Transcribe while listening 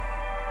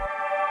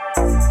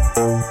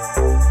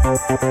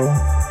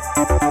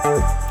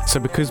So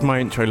because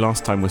my intro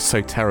last time was so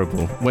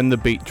terrible, when the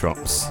beat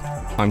drops,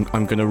 I'm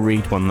going to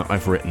read one that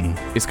I've written.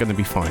 It's going to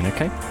be fine,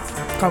 okay?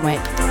 Can't wait.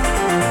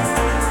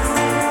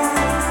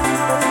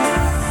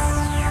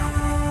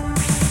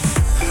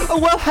 Oh,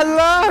 well,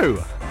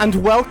 hello! And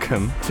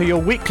welcome to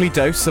your weekly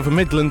dose of a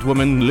Midland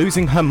woman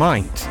losing her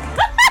mind.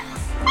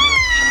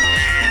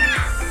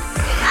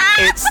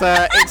 It's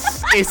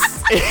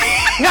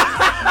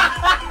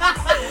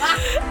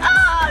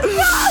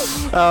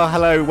Oh,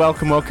 hello,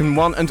 welcome,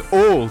 one and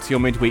all to your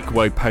midweek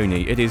woe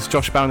pony. It is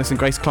Josh Bowness and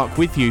Grace Clark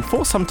with you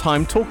for some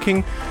time,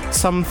 talking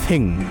some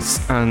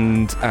things.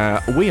 And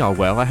we are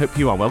well. I hope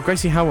you are well.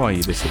 Gracie, how are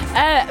you this week?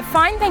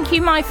 Fine, thank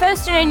you. My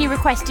first and only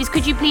request is,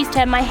 could you please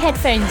turn my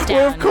headphones down?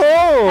 Well, of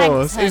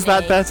course. Thanks, is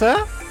that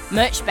better?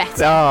 Much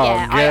better. Oh,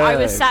 yeah, good. I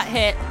was sat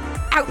here.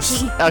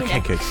 Ouchie.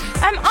 Okay, good.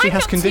 I'm has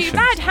not conditions. too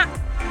bad.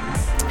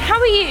 How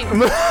are you?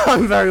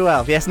 I'm very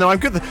well. Yes, no, I'm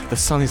good. The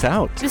sun is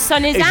out. The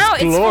sun is it's out.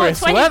 Glorious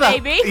it's 4:20, weather.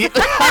 baby.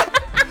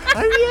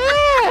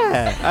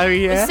 Oh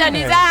yeah. The sun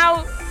is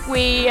out.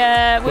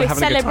 We're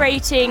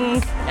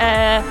celebrating.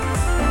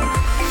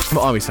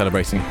 What are we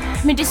celebrating?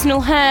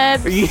 Medicinal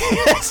herbs.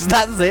 Yes,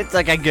 that's it.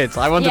 Okay, good.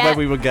 I wonder where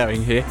we were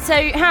going here.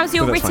 So, how's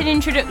your written fine.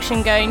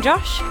 introduction going,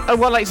 Josh? Oh,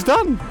 well, it's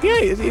done. Yeah.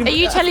 Are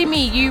you telling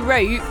me you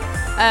wrote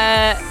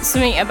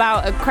something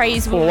about a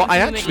crazed woman? Well, what I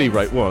actually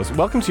wrote was,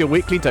 welcome to your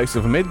weekly dose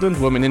of a Midland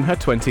woman in her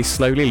 20s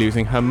slowly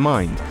losing her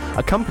mind,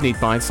 accompanied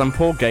by some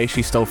poor gay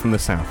she stole from the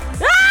south.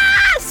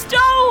 Ah!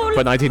 Stole!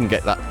 But I didn't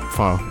get that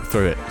far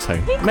through it, so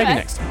maybe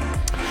next time.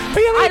 But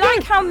yeah, I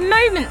like how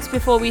moments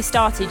before we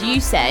started you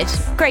said,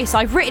 Grace,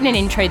 I've written an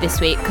intro this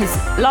week because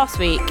last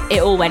week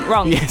it all went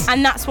wrong. Yes.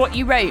 And that's what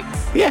you wrote.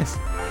 Yes.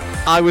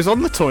 I was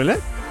on the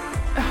toilet,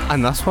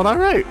 and that's what I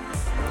wrote.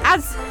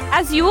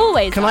 As you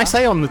always Can are. I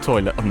say on the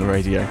toilet on the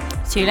radio?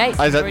 It's too late.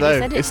 I don't know.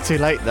 Said it. It's too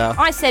late now.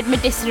 I said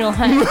medicinal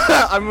herbs.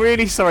 I'm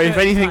really sorry if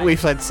No, it's anything fine. we've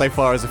said so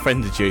far has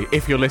offended you,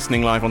 if you're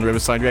listening live on the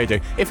Riverside Radio.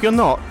 If you're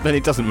not, then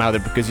it doesn't matter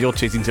because you're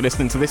choosing to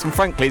listen to this, and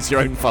frankly, it's your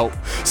own fault.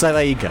 So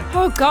there you go.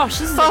 Oh gosh,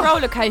 this is a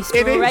roller coaster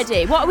it is.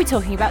 already. What are we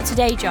talking about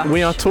today, Josh?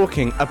 We are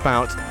talking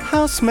about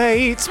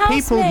housemates,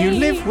 people you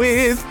live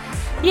with.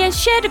 Yes,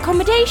 shared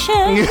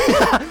accommodation.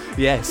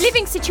 Yes.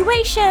 Living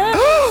situation.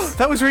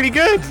 That was really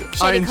good.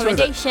 I enjoyed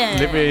that. accommodation.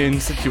 Living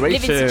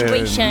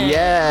situation.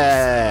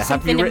 Yeah.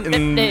 Something Have you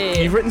written?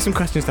 You've written some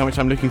questions down which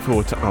I'm looking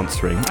forward to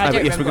answering. I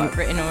don't but remember what I've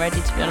written already,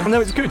 to be honest.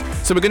 No, it's good.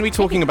 So we're going to be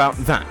talking about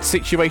that.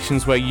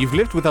 Situations where you've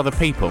lived with other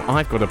people.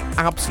 I've got an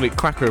absolute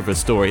cracker of a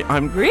story.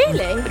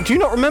 Really? Do you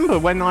not remember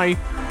when I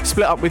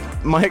split up with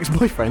my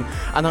ex-boyfriend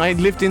and I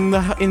lived in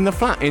the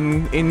flat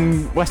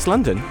in West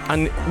London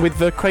and with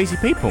the crazy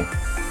people?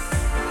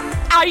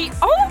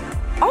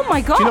 Oh my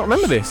god! Do you not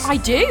remember this? I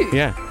do.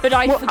 Yeah. But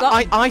I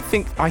forgot. I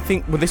think.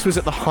 Well, this was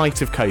at the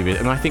height of COVID,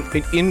 and I think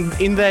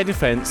in their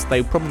defence,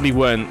 they probably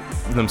weren't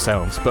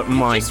themselves. But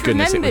my just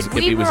goodness, it was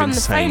we were on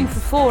insane. the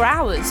phone for 4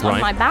 hours on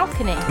Right. my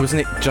balcony.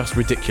 Wasn't it just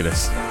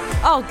ridiculous?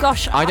 Oh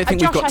gosh! I don't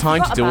think we've got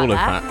time to do all of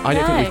that. I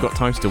don't think we've got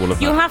time to do all of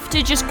that. You'll have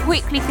to just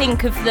quickly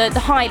think of the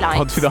highlights.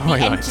 I'll do the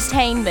highlights.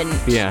 Entertainment.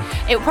 Yeah.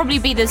 It'll probably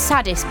be the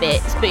saddest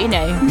bits, but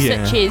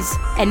such is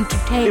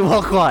entertainment.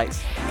 Well, quite.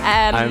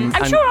 I'm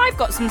sure I've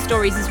got some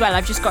stories as well.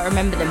 I've just got to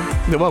remember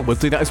them. Well, we'll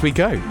do that as we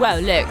go.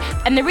 Well, look,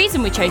 and the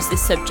reason we chose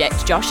this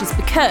subject, Josh, is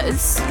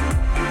because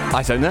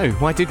I don't know.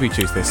 Why did we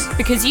choose this?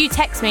 you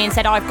text me and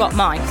said I've got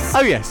mice.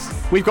 Oh yes,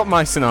 we've got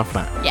mice in our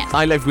flat. Yeah.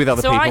 I live with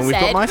other So people. I and we've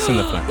said, got mice in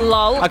the flat.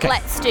 Lol. Okay.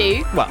 Let's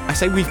do. Well, I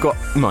say we've got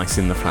mice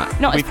in the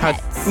flat. Not as we've had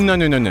pets.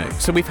 No.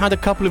 So we've had a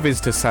couple of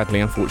visitors,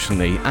 sadly,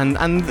 unfortunately, and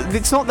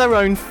it's not their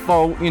own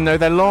fault.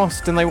 They're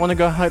lost and they want to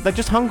go home. They're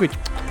just hungry.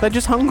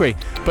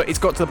 But it's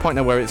got to the point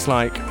now where it's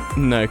like,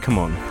 no, come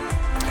on.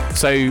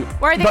 So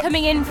Where are they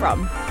coming in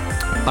from?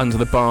 under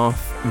the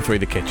bath and through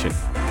the kitchen.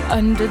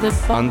 Under the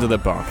bath. Under the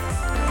bath.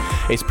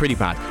 It's pretty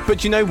bad.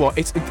 But you know what?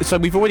 So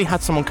we've already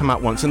had someone come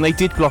out once, and they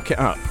did block it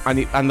up,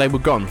 and they were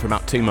gone for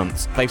about 2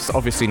 months. They've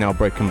obviously now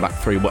broken back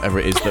through whatever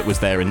it is that was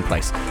there in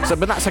place. So,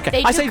 but that's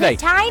okay. They took a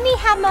tiny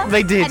hammer.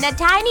 They did. And a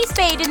tiny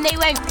spade, and they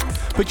went.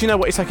 But you know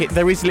what? It's like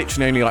there is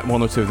literally only like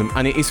 1 or 2 of them,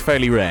 and it is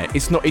fairly rare.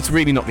 It's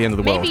really not the end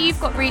of the world. Maybe you've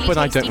got really But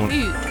I tasty don't want-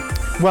 food.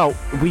 Well,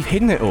 we've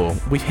hidden it all.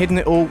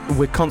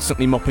 We're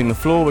constantly mopping the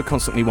floor. We're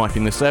constantly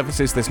wiping the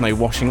surfaces. There's no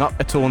washing up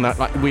at all.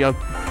 And we are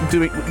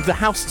doing. The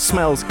house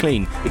smells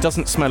clean. It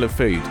doesn't smell of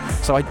food.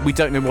 So we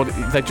don't know what.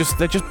 They're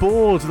just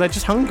bored. They're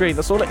just hungry.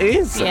 That's all it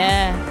is.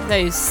 Yeah,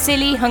 those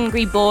silly,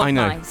 hungry, bored I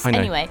know. mice. I know.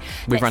 Anyway,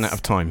 We've run out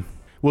of time.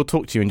 We'll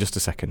talk to you in just a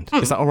second.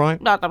 Is that all right?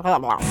 Blah, blah, blah,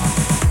 blah.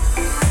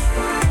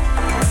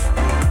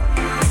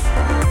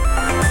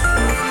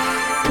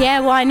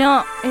 Yeah, why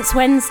not? It's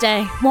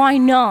Wednesday. Why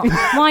not?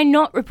 Why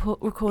not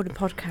record a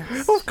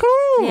podcast? Of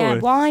course. Yeah,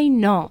 why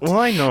not?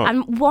 Why not?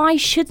 And why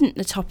shouldn't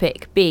the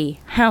topic be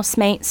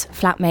housemates,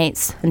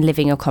 flatmates, and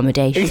living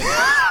accommodation?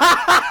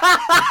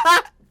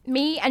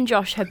 Me and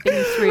Josh have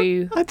been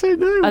through I don't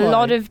know. a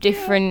lot of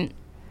different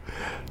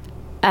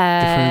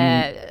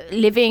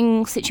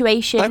living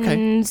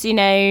situations. You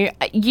know,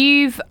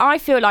 I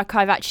feel like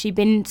I've actually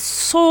been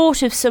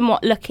sort of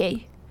somewhat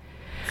lucky.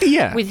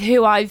 Yeah. With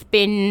who I've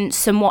been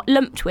somewhat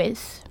lumped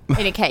with.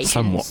 In occasions,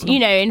 Somewhat. you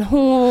know, in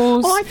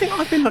halls. I think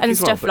I've been lucky and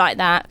as well, stuff but like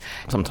that.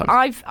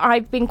 sometimes.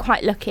 I've been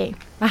quite lucky.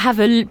 I have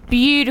a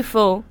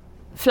beautiful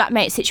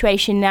flatmate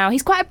situation now.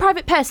 He's quite a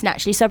private person,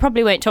 actually, so I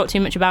probably won't talk too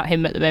much about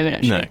him at the moment,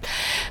 actually. No.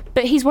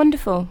 But he's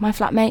wonderful, my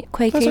flatmate,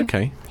 Quaku. That's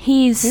okay.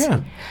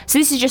 So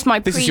this is just my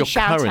This is your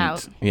pre-shout current.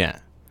 out. Yeah.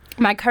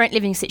 My current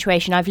living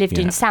situation. I've lived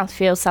in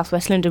Southfield,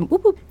 Southwest London,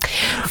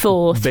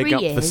 for 3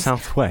 years. Big up the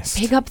southwest.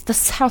 Big up the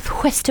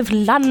southwest of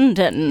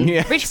London.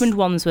 Yes. Richmond,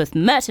 Wandsworth,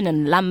 Merton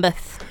and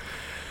Lambeth.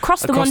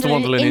 Across the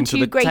Wonderland into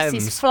the Grace's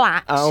Thames.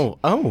 flat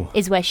Oh.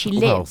 is where she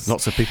Well, lives.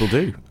 lots of people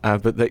do,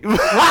 but they.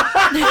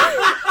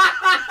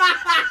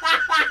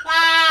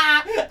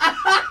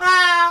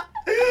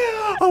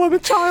 Oh, I'm a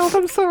child.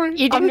 I'm sorry.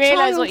 You didn't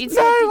realise what you'd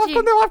said, No, did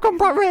you? I've gone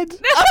bright red.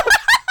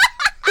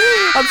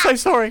 I'm so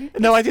sorry.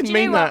 No, I didn't Do you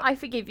mean know that. what? I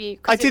forgive you.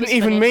 'cause I it didn't was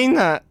even funny. mean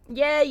that.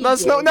 Yeah, you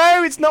That's did. not.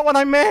 No, it's not what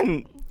I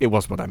meant. It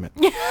was what I meant.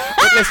 But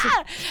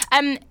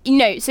listen,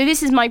 No, so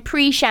this is my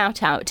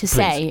pre-shout out to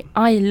say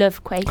I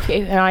love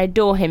Quaku and I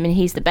adore him and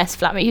he's the best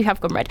flatmate. You have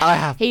gone red. I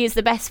have. He is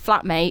the best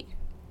flatmate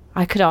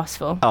I could ask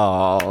for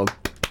Oh,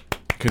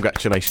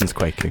 congratulations,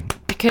 Quaku.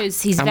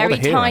 because he's And what very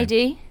a hero.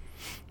 tidy.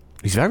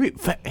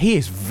 He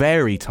is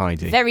very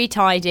tidy. Very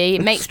tidy.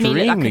 It makes me look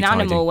like an Extremely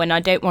tidy. animal when I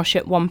don't wash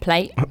up one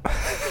plate.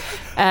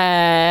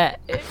 I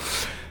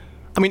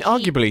mean,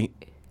 arguably.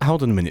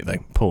 Hold on a minute,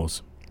 though.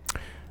 Pause.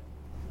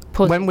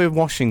 When we're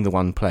washing the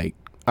one plate,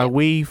 are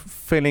we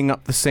filling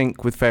up the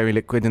sink with fairy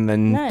liquid and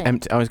then No.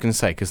 empty? I was going to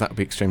say because that would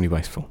be extremely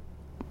wasteful.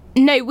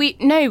 No, we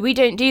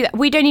don't do that.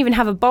 We don't even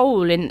have a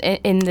bowl in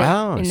the in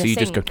So the you sink.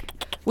 just go.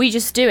 We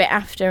just do it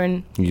after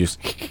and You just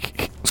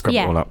scrub it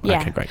all up.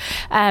 Yeah. Okay, great.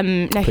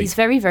 No, Please. he's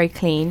very, very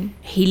clean.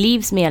 He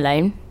leaves me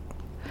alone.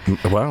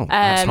 Well,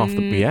 that's half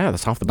the You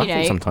battle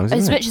know, sometimes, as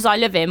isn't much it? as I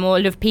love him or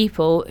love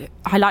people,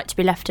 I like to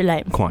be left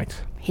alone.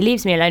 Quite. He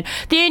leaves me alone.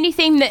 The only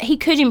thing that he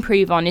could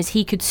improve on is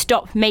he could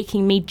stop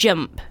making me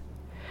jump.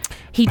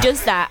 He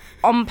does that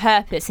on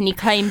purpose and he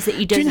claims that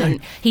he Do you doesn't. know-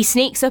 He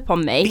sneaks up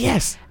on me.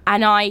 Yes.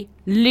 And I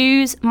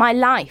lose my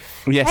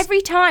life. Yes.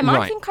 Every time. I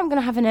Right. think I'm going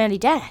to have an early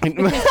death.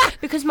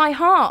 Because my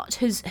heart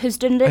has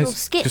done little It's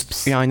skips.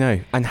 just- yeah, I know.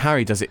 And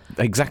Harry does it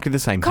exactly the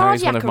same.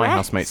 Harry's one of my Cardiac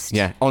housemates. arrest.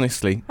 Yeah,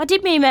 honestly. I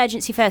did my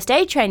emergency first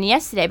aid training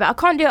yesterday, but I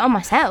can't do it on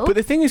myself. But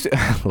the thing is,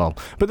 lol.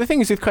 But the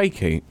thing is with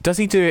Quaku, does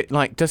he do it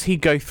like? Does he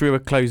go through a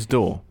closed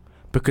door?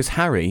 Because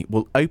Harry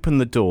will open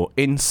the door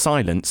in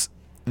silence,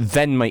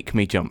 then make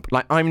me jump.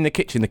 Like I'm in the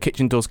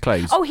kitchen door's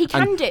closed. Oh, he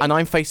can do. And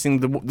I'm facing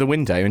the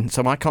window, and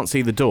so I can't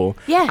see the door.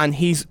 Yeah. And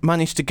he's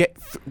managed to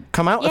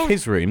come out Yeah. of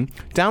his room,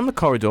 down the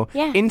corridor,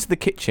 Yeah. into the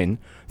kitchen,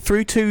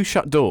 through 2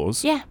 shut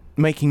doors. Yeah.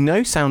 Making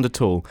no sound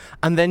at all,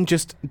 and then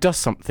just does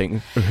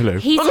something. Oh, hello.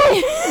 He's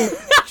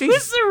that Jeez.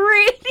 was a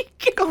really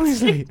good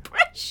Honestly.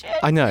 impression.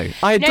 I know.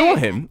 I adore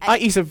him. uh,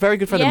 He's a very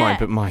good friend of yeah. mine,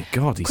 but my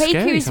God, he's Quaku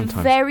scary is a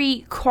sometimes.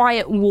 very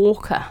quiet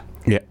walker.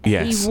 Yeah.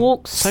 Yes. He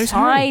walks So's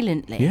Harry.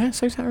 silently. Yeah,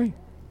 so's Harry.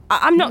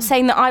 I'm not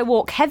saying that I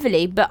walk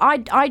heavily, but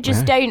I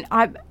just No. don't.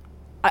 I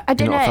don't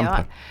You're not a know.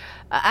 thumper.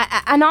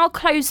 And I'll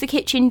close the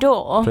kitchen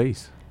door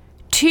Please.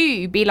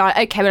 to be like,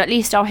 okay, well at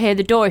least I'll hear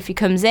the door if he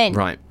comes in.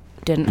 Right.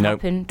 Didn't No.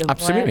 happen. Don't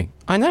Absolutely. work.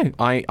 I know.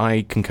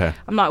 I concur.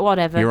 I'm like,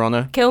 whatever. Your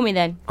Honour. Kill me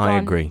then. Go I on.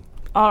 agree.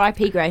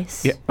 R.I.P.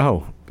 Grace. Yeah.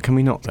 Oh, can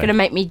we not? Though? Gonna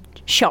make me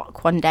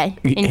shock one day.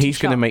 into He's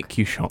going to shock. make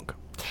you shock.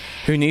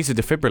 Who needs a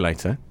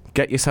defibrillator?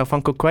 Get yourself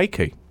Uncle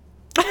Quaku.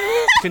 Do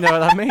you know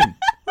what I mean?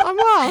 I'm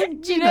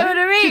not. Do you know what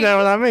I mean? Do you know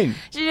what I mean?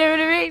 Do you know what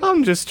I mean?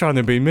 I'm just trying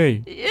to be me.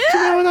 Do you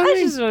know what I mean?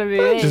 just want to be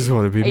I me. just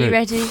want to be Are me. you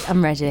ready?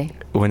 I'm ready.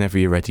 Whenever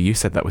you're ready. You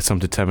said that with some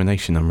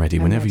determination. I'm ready.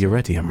 Whenever you're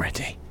ready, I'm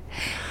ready.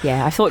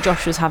 Yeah, I thought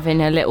Josh was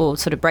having a little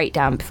sort of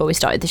breakdown before we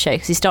started the show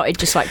because he started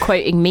just like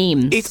quoting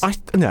memes.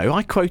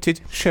 I quoted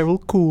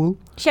Cheryl Cool.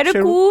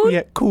 Cheryl Cool?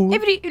 Yeah, Cool.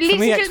 Everybody, From listen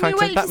the to X me Factor,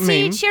 wait that to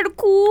see meme. Cheryl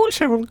Cool.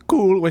 Cheryl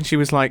Cool when she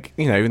was like,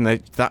 you know, and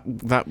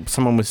that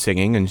someone was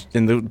singing and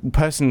the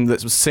person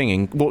that was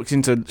singing walks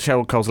into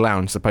Cheryl Cole's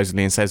lounge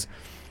supposedly and says,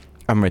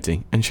 "I'm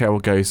ready." And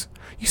Cheryl goes,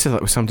 "You said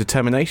that with some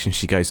determination."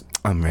 She goes,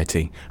 "I'm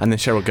ready." And then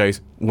Cheryl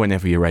goes,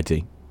 "Whenever you're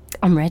ready."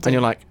 I'm ready. And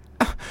you're like,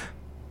 "Ah,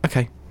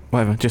 okay,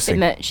 whatever, just bit sing."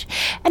 much.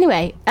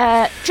 Anyway,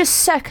 just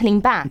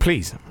circling back.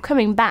 Please,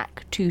 Coming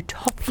back to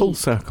Toppy. full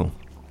circle.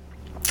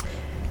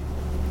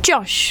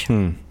 Josh.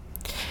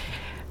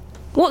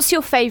 What's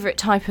your favourite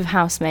type of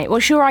housemate?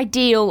 What's your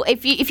ideal?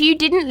 If you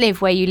didn't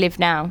live where you live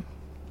now,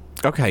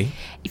 Okay.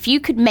 if you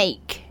could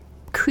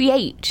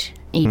create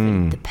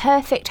even the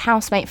perfect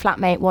housemate,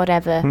 flatmate,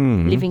 whatever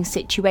living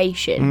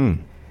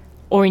situation,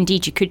 or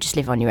indeed you could just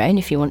live on your own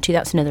if you want to.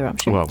 That's another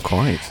option. Well,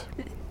 quite.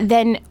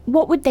 Then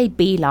what would they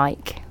be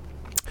like?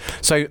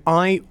 So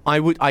I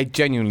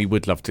genuinely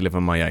would love to live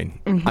on my own,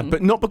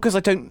 but not because I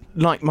don't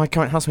like my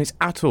current housemates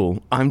at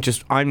all.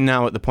 I'm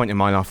now at the point in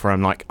my life where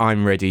I'm like,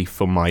 I'm ready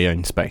for my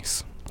own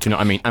space. Do you know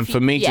what I mean? And for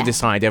me to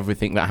decide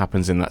everything that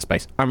happens in that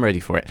space, I'm ready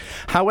for it.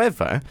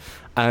 However,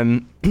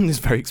 it's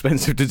very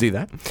expensive to do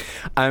that.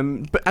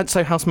 But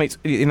so housemates,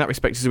 in that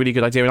respect, is a really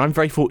good idea. And I'm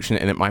very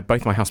fortunate in that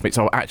both my housemates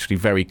are actually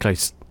very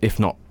close, if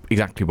not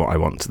exactly what I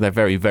want. They're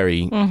very,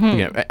 very,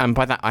 and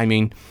by that I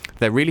mean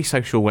they're really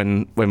social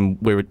when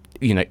we're,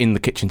 in the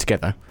kitchen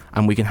together,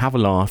 and we can have a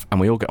laugh and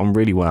we all get on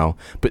really well.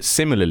 But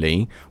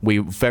similarly,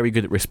 we're very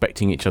good at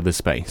respecting each other's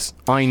space.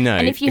 I know.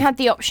 And if you had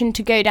the option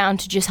to go down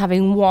to just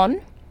having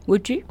one,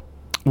 would you?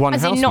 One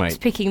As housemate? in not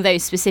picking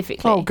those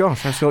specifically. Oh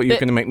gosh, I thought you were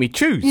going to make me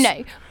choose.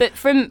 No, but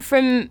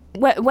from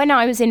when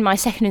I was in my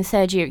second and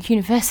third year at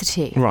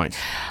university, right,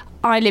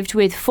 I lived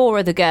with 4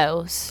 other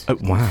girls. Oh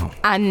wow!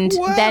 And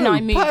then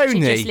I moved to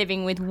just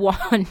living with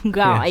one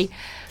guy.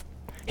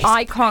 Yes.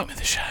 I can't. The name of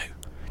the show.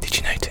 Did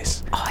you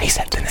notice? Oh, he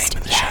said the name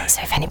of the show.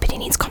 So if anybody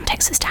needs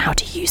context as to how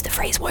to use the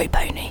phrase "whoa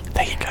pony,"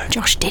 there you go.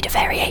 Josh did a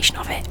variation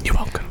of it. You're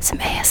welcome. Some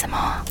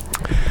ASMR.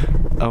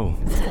 Oh,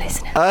 for the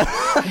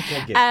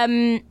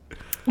listener.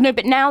 No,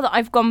 but now that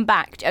I've gone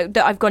back, that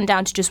I've gone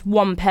down to just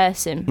one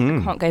person,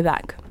 I can't go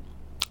back.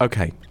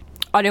 Okay.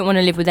 I don't want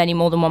to live with any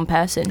more than one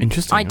person.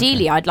 Interesting.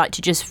 Ideally, I'd like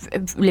to just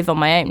live on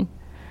my own.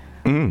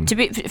 To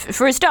be,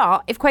 for a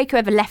start, if Quaker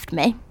ever left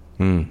me,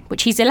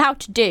 which he's allowed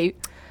to do,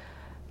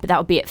 but that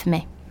would be it for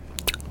me.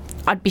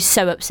 I'd be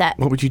so upset.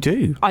 What would you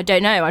do? I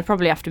don't know. I'd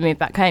probably have to move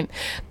back home.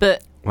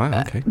 But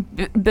wow, okay.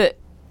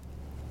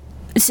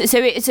 So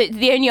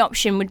the only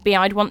option would be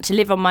I'd want to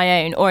live on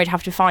my own, or I'd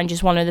have to find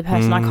just one other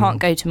person. I can't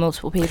go to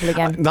multiple people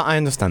again. I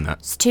understand that.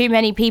 It's too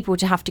many people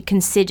to have to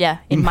consider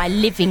in my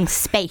living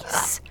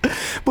space.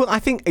 Well, I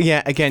think,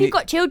 again... If you've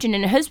got children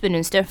and a husband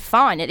and stuff,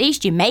 fine. At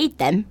least you made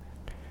them.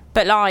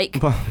 But,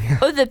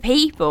 other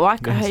people,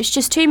 it's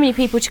just too many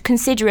people to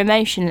consider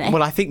emotionally.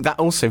 Well, I think that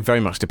also very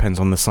much depends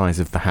on the size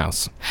of the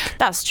house.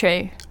 That's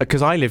true.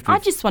 Because I lived with... I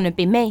just want to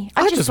be me.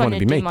 I just want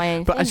to do my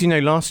own But thing. as you know,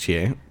 last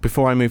year,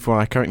 before I moved where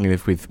I currently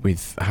live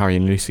with Harry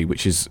and Lucy,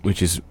 which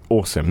is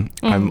awesome,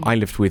 I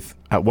lived with,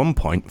 at one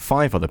point,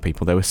 5 other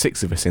people. There were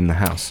 6 of us in the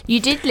house. You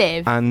did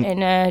live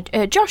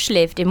in Josh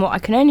lived in what I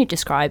can only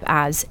describe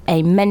as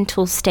a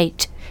mental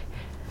state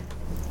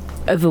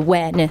of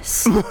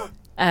awareness.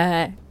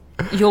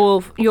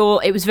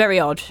 It was very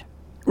odd.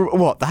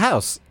 What, the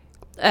house?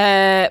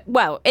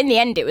 Well, in the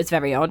end, it was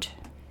very odd.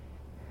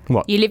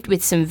 What? You lived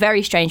with some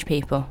very strange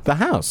people. The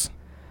house?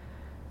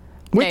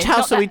 Which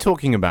house are we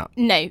talking about?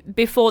 No,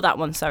 before that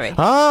one, sorry.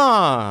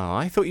 Ah,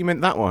 I thought you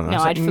meant that one. No,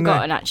 I'd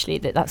forgotten actually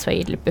that's where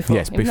you'd lived before.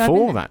 Yes,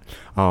 before that.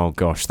 Oh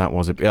gosh, that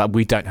was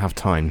we don't have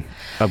time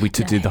to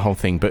do the whole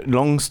thing. But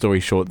long story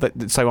short,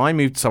 so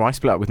I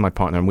split up with my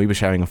partner and we were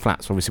sharing a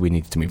flat, so obviously we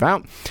needed to move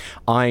out.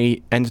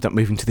 I ended up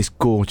moving to this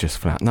gorgeous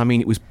flat, and I mean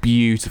it was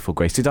beautiful,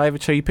 Grace. Did I ever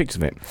show you pictures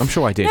of it? I'm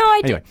sure I did. No,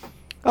 I anyway. did.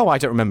 Oh, I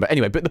don't remember.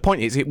 Anyway, but the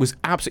point is, it was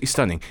absolutely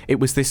stunning. It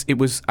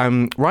was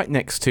right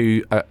next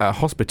to a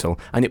hospital,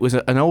 and it was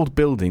an old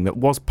building that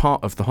was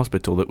part of the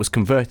hospital that was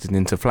converted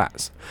into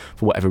flats.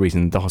 For whatever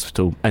reason, the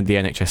hospital and the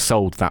NHS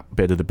sold that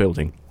bit of the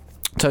building.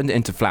 Turned it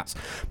into flats,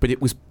 but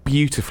it was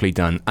beautifully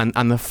done,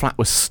 and the flat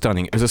was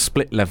stunning. It was a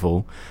split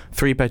level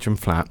 3-bedroom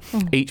flat.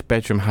 Each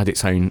bedroom had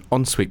its own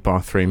ensuite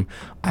bathroom,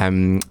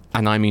 and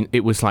I mean it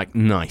was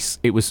nice.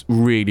 It was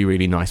really,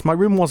 really nice. My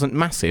room wasn't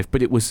massive,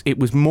 but it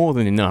was more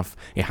than enough.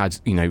 It had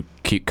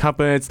cute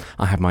cupboards.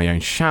 I had my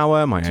own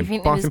shower, my own bathroom. Do you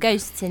think there was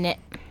ghosts in it?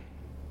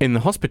 In the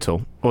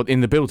hospital, or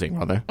in the building,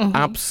 rather?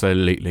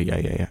 Absolutely,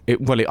 yeah.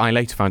 I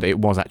later found it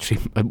was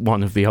actually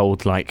one of the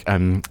old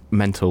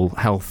mental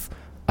health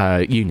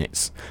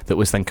units that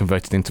was then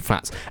converted into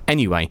flats.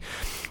 Anyway,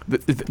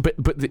 but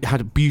it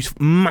had a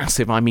beautiful,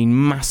 massive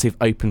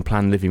open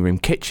plan living room,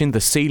 kitchen. The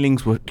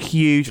ceilings were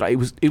huge. It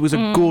was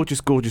a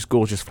gorgeous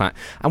flat.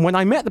 And when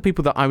I met the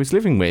people that I was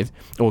living with,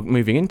 or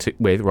moving into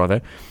with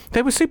rather,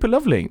 they were super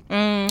lovely.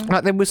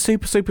 They were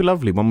super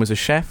lovely. One was a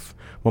chef,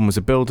 one was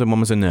a builder, one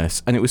was a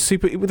nurse, and it was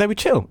super. They were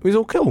chill. It was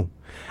all cool.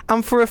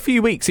 And for a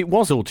few weeks, it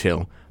was all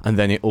chill. And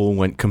then it all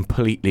went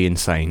completely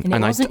insane. And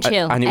it wasn't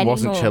chill And it anymore.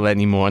 wasn't chill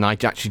anymore. And I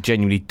actually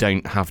genuinely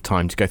don't have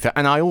time to go through.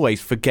 And I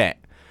always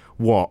forget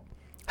what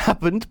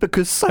happened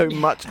because so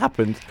much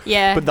happened.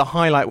 Yeah. But the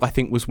highlight, I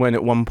think, was when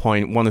at one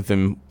point one of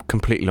them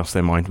completely lost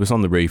their mind, was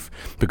on the roof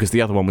because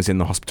the other one was in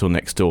the hospital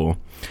next door.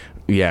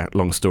 Yeah,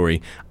 long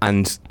story.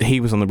 And he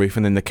was on the roof,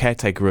 and then the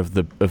caretaker of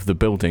the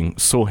building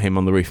saw him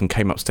on the roof and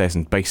came upstairs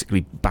and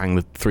basically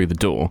banged through the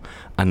door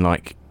and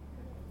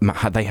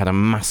they had a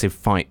massive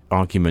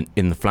argument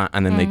in the flat,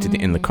 and then they did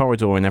it in the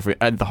corridor, and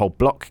the whole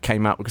block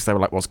came out because they were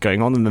like, what's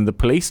going on? And then the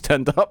police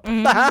turned up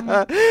and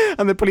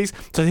the police,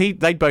 so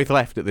they both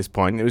left at this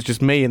point. It was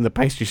just me and the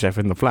pastry chef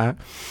in the flat.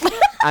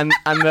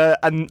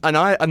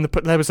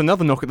 There was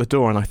another knock at the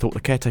door, and I thought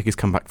the caretaker's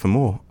come back for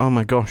more. Oh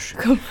my gosh.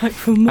 Come back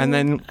for more. And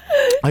then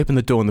I opened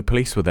the door and the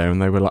police were there,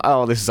 and they were like,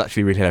 oh, this is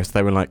actually really hilarious.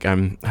 They were like,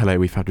 hello,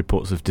 we've had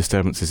reports of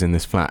disturbances in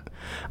this flat.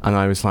 And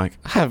I was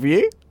like, have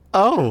you?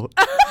 Oh.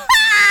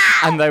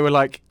 And they were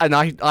like, and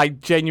I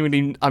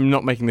genuinely, I'm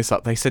not making this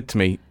up, they said to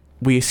me,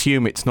 we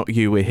assume it's not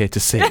you we're here to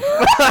see.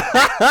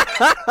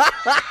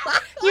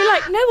 You're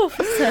like, no,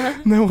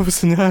 officer. No,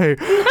 officer, no.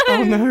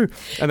 Oh, no.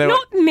 And they were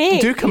Not like,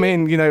 me. do come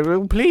in,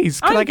 please.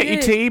 Can I get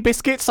you tea,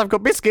 biscuits? I've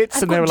got biscuits.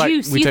 I've and they got were like,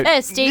 juice. we You don't.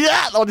 thirsty?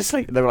 Yeah,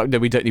 honestly. They were like, no,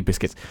 we don't need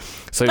biscuits.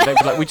 So they were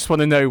like, we just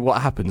want to know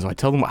what happened. So I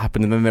told them what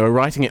happened, and then they were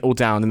writing it all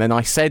down. And then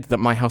I said that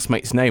my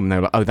housemate's name, and they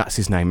were like, oh, that's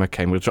his name.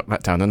 Okay, we'll drop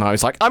that down. And I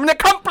was like, I'm an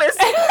accomplice.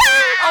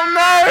 Oh,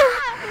 no.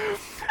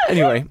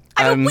 Anyway.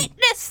 I'm a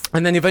witness.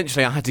 And then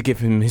eventually I had to give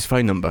him his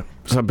phone number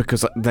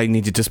because they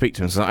needed to speak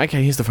to him. So I was like,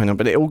 okay, here's the phone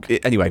number.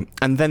 But anyway,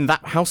 and then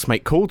that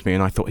housemate called me,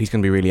 and I thought he's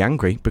going to be really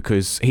angry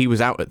because he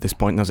was out at this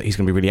point, and I was like, he's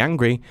going to be really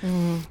angry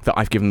that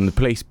I've given them the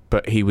police.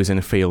 But he was in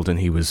a field, and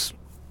he was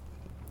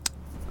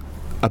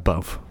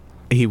above.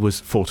 He was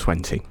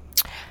 420.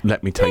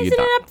 Let me tell you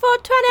that. Up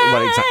 420.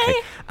 Well, exactly.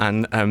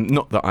 And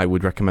not that I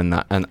would recommend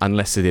that, and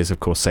unless it is, of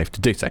course, safe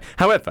to do so.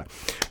 However,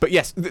 but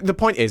yes, the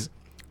point is,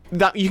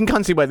 that you can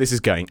kind of see where this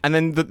is going, and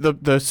then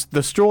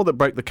the straw that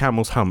broke the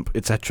camel's hump,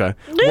 etc.,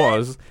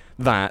 was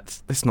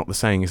that. That's not the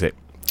saying, is it?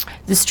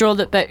 The straw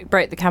that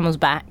broke the camel's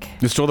back.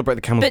 The straw that broke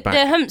the camel's back. But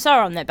the humps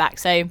are on their back,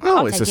 so.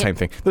 Oh, it's the same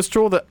thing. The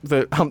straw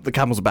that humped the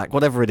camel's back,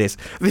 whatever it is.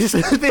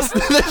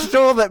 The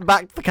straw that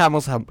backed the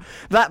camel's hump.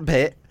 That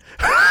bit.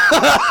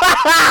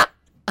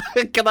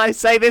 Can I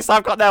say this?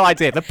 I've got no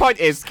idea. The point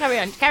is, Carry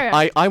on.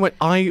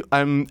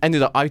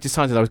 I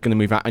decided I was going to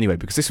move out anyway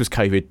because this was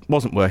COVID,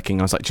 wasn't working.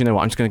 I was like, do you know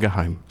what? I'm just going to go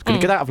home. I'm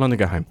going to get out of London,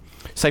 go home,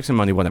 save some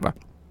money, whatever.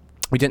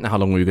 We didn't know how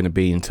long we were going to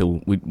be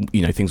until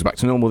things were back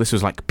to normal. This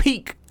was like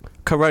peak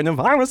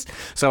coronavirus.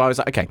 So I was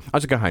like, okay, I'll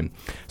just go home.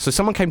 So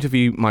someone came to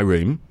view my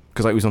room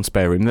because it was on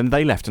spare room. Then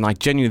they left, and I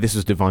genuinely, this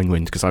was divine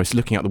wind because I was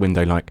looking out the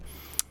window like,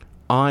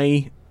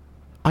 I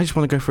just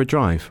want to go for a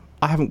drive.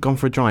 I haven't gone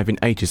for a drive in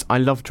ages. I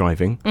love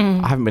driving.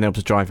 I haven't been able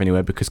to drive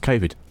anywhere because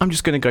COVID. I'm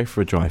just going to go for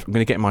a drive. I'm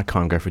going to get in my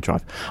car and go for a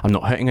drive. I'm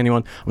not hurting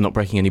anyone. I'm not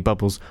breaking any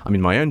bubbles. I'm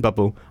in my own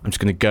bubble. I'm just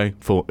going to go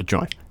for a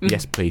drive.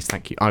 Yes, please.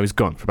 Thank you. I was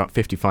gone for about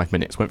 55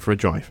 minutes. Went for a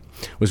drive.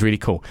 It was really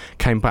cool.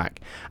 Came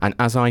back. And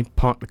as I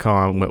parked the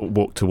car and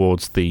walked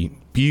towards the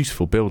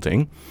beautiful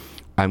building,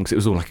 because it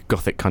was all like a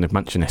Gothic kind of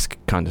mansion-esque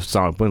kind of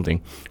style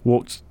building,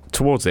 walked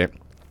towards it,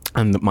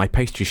 and my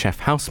pastry chef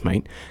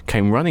housemate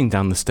came running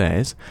down the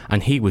stairs,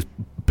 and he was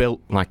built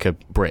like a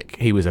brick.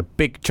 He was a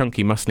big,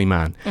 chunky, muscly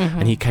man,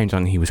 and he came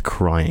down and he was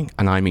crying,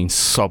 and I mean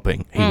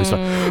sobbing. He was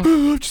like,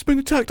 oh, I've just been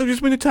attacked.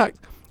 And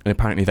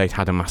apparently they'd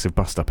had a massive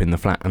bust up in the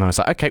flat, and I was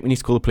like, okay, we need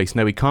to call the police.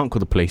 No, we can't call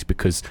the police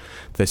because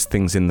there's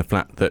things in the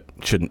flat that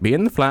shouldn't be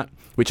in the flat,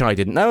 which I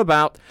didn't know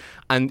about,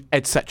 and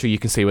etc. You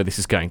can see where this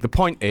is going. The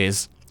point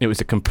is, it was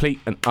a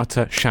complete and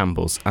utter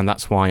shambles, and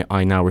that's why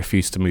I now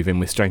refuse to move in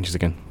with strangers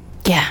again.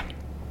 Yeah.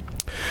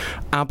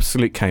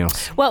 Absolute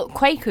chaos. Well,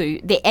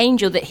 Kwaku, the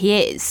angel that he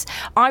is,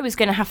 I was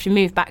going to have to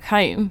move back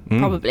home,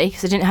 probably,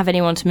 because I didn't have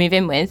anyone to move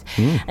in with.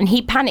 And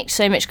he panicked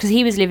so much, because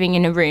he was living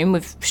in a room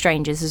with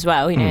strangers as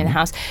well, in the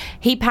house.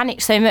 He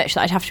panicked so much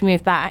that I'd have to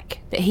move back,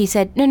 that he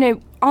said, no,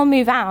 I'll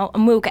move out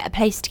and we'll get a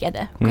place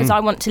together, because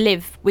I want to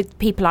live with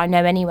people I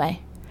know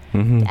anyway.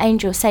 The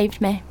angel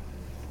saved me.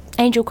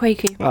 Angel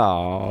Kwaku.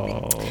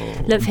 Oh,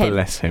 love him.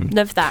 Bless him.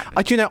 Love that.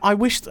 I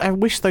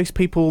wish those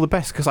people all the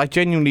best, because I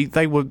genuinely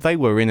they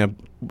were in a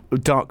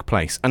dark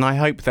place, and I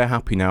hope they're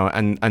happy now,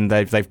 and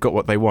they've got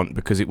what they want,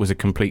 because it was a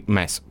complete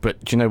mess.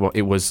 But do you know what?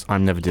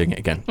 I'm never doing it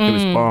again. It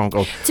was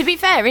God. To be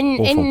fair,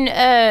 in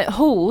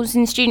halls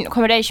in student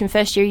accommodation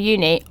first year of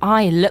uni,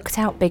 I looked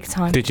out big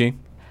time. Did you?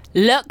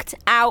 Looked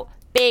out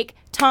big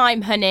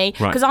time, honey,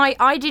 because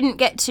I didn't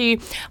get to.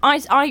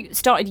 I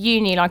started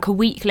uni like a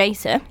week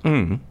later.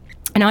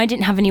 And I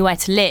didn't have anywhere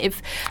to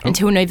live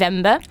until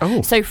November.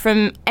 So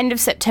from end of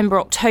September,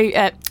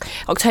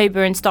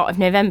 October and start of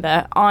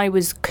November, I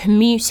was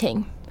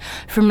commuting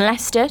from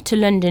Leicester to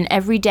London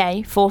every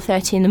day,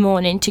 4:30 in the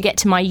morning, to get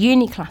to my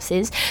uni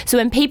classes. So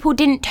when people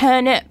didn't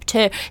turn up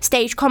to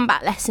stage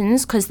combat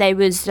lessons because they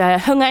was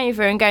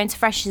hungover and going to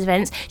freshers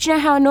events, do you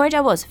know how annoyed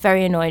I was?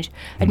 Very annoyed.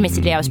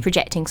 Admittedly, I was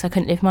projecting because I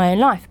couldn't live my own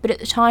life, but at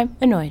the time,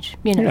 annoyed,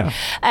 Yeah.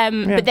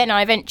 But then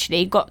I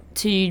eventually got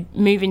to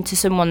move into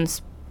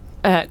someone's,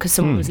 because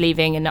someone was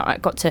leaving, and I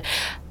got to,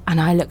 and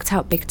I looked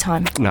out big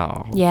time.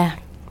 No. Yeah.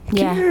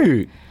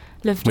 Cute.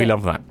 Loved it. We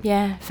love that.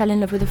 Yeah, fell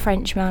in love with a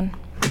French man.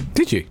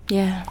 Did you?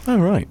 Yeah. Oh,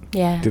 right.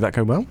 Yeah. Did that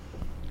go well?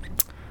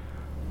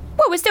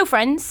 Well, we're still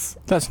friends.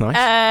 That's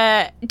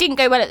nice. Didn't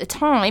go well at the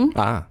time.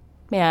 Ah.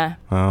 Yeah.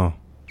 Oh.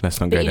 Let's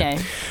not go there.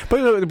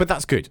 But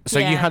that's good. So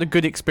you had a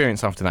good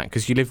experience after that,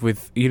 because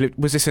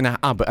was this in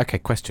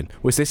question.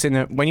 Was this in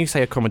when you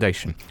say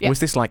accommodation, was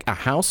this like a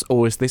house, or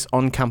was this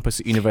on campus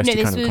at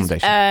university kind of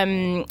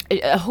accommodation?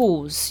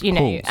 Halls,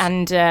 halls.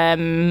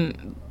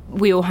 And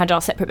we all had our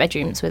separate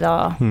bedrooms with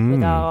our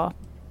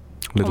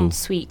little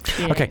ensuite.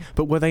 Okay,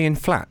 but were they in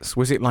flats?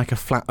 Was it like a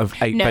flat of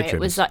 8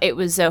 bedrooms? No, it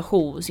was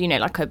halls,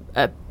 like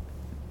a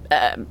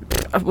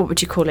what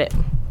would you call it?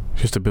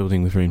 Just a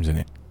building with rooms in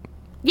it.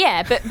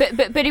 Yeah,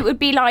 but it would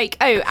be like,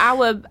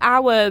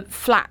 our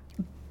flat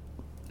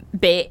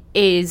bit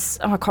is,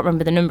 I can't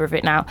remember the number of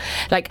it now,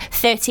 like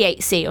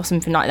 38C or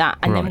something like that.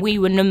 And then we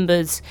were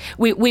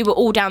we were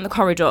all down the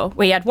corridor.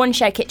 We had one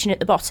shared kitchen at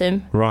the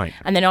bottom. Right.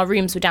 And then our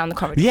rooms were down the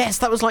corridor. Yes,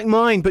 that was like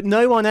mine, but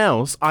no one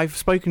else I've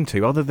spoken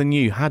to other than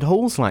you had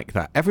halls like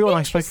that. Everyone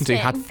I've spoken to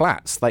had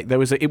flats. Like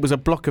it was a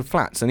block of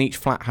flats, and each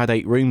flat had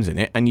 8 rooms in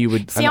it, and you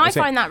would... See, I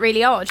find that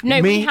really odd.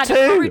 No, we had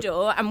a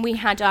corridor, and we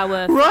had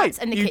our flats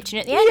and the kitchen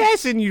at the end.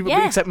 Yes, and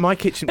except my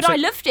kitchen... But I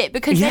loved it,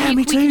 because then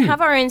we could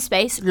have our own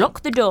space,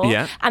 lock the door,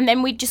 and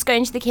then we'd just go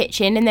into the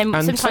kitchen, and then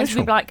sometimes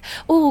we'd be like,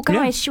 oh,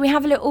 guys, should we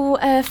have a little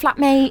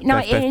flatmate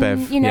night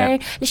in? You know,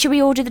 should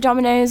we order the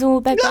Dominoes?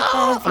 Or Bev,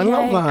 I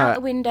love that. Out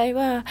the window.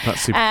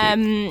 That's super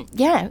cute.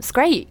 Yeah, it's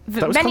great.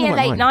 Many a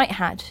late night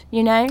had,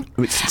 you know?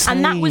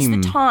 And that was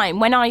the time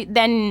when I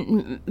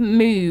then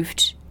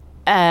moved.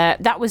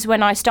 That was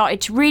when I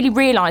started to really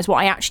realise what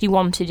I actually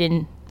wanted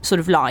in sort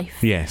of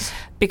life. Yes.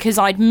 Because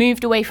I'd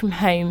moved away from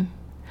home.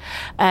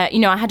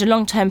 I had a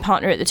long-term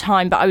partner at the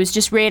time, but I was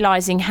just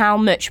realising how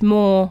much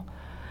more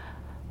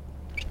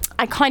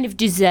I kind of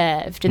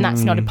deserved, and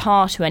that's not a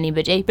par to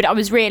anybody, but I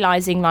was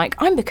realising, like,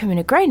 I'm becoming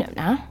a grown-up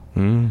now.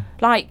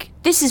 Like,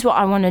 this is what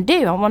I want to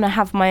do. I want to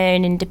have my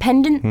own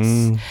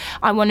independence.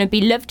 I want to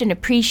be loved and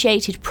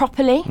appreciated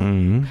properly.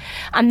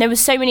 And there was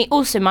so many...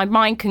 Also, my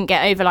mind couldn't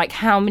get over, like,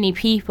 how many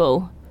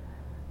people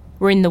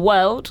were in the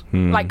world.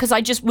 Like, because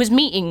I just was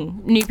meeting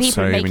new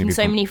people and making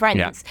so many friends.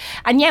 Yeah.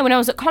 And, when I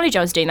was at college,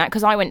 I was doing that,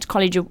 because I went to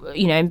college,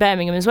 in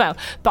Birmingham as well.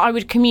 But I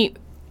would commute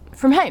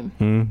from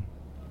home.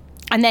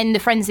 And then the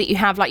friends that you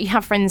have, like, you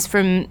have friends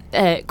from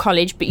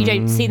college, but you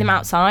don't see them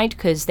outside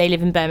because they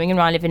live in Birmingham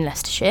and I live in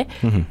Leicestershire.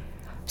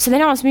 So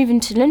then I was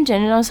moving to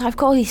London, and I've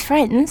got all these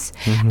friends,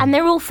 and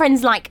they're all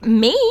friends like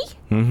me.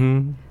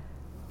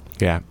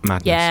 Yeah,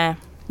 madness. Yeah.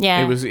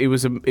 It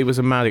was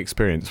a mad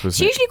experience,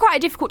 wasn't it? It's usually quite a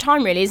difficult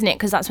time, really, isn't it?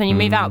 Because that's when you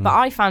move out. But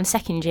I found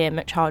second year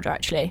much harder,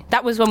 actually.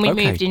 That was when we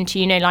moved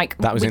into, like,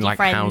 that was with in, your like,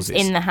 friends houses.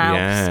 In the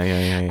house.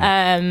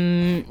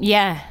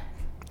 Yeah.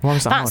 Why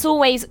was that That's hard?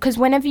 always, because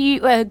whenever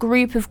a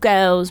group of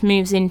girls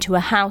moves into a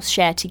house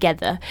share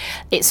together,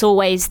 it's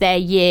always their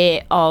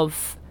year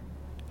of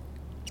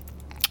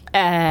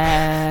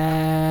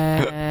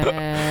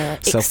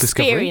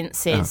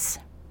experiences.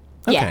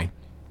 Oh. Okay.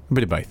 A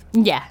bit of both.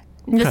 Yeah.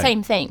 The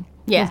same thing.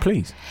 Yeah. Oh,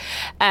 please.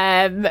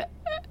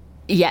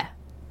 Yeah.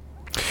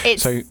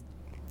 It's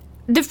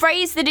the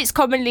phrase that it's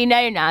commonly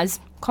known as,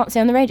 can't say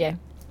on the radio.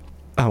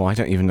 Oh, I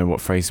don't even know what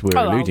phrase we're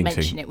alluding to. I'll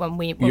mention it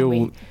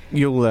when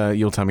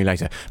you'll tell me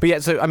later. But yeah,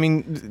 so I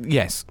mean,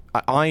 yes,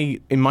 I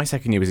in my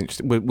second year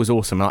was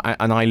awesome,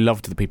 and I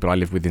loved the people I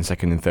lived with in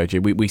second and third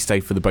year. We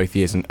stayed for both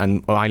years,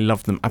 and I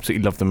loved them,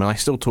 absolutely loved them, and I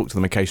still talk to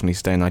them occasionally,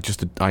 and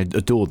I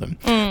adore them.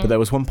 But there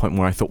was one point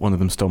where I thought one of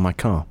them stole my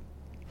car.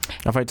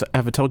 Have I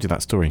ever told you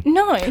that story?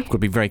 No. I've got to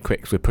be very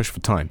quick because we're pushed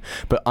for time.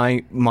 But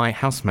my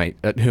housemate,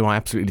 who I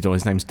absolutely adore,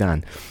 his name's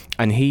Dan,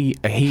 and he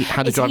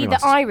had a driving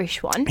license. Is he the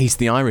Irish one? He's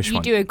the Irish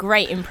one. You do a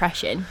great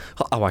impression.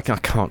 Oh, I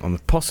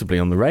can't possibly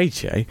on the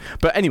radio.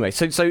 But anyway,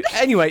 so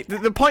anyway,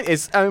 the point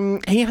is,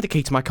 he had a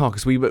key to my car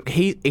because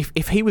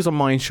if he was on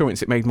my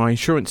insurance, it made my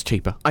insurance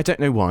cheaper. I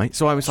don't know why.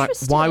 So I was like,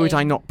 why would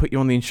I not put you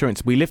on the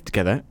insurance? We live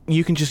together.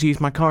 You can just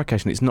use my car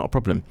occasionally. It's not a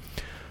problem.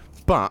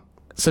 But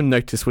some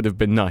notice would have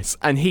been nice.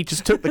 And he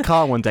just took the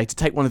car one day to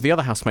take one of the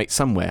other housemates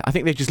somewhere. I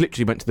think they just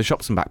literally went to the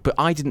shops and back, but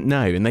I didn't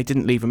know, and they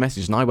didn't leave a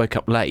message, and I woke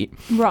up late.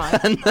 Right.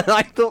 And then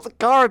I thought the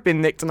car had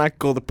been nicked, and I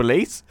called the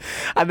police.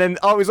 And then,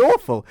 it was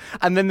awful.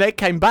 And then they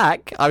came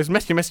back. I was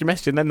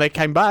messaging, and then they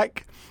came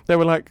back. They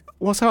were like,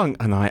 what's wrong?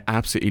 And I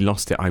absolutely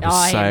lost it. I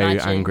was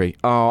angry.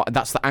 Oh,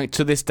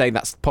 to this day,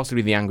 that's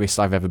possibly the angriest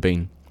I've ever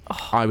been.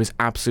 I was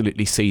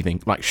absolutely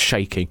seething, like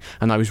shaking,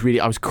 and I was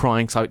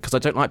crying because I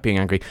don't like being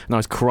angry, and I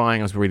was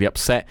crying. I was really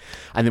upset,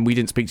 and then we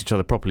didn't speak to each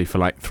other properly for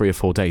like 3 or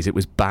 4 days. It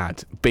was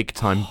bad, big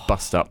time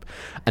bust up,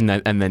 and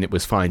then it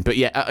was fine. But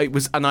yeah, it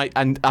was, and I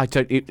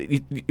don't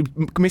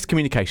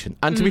miscommunication.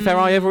 And to be fair,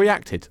 I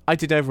overreacted. I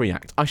did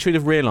overreact. I should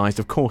have realised.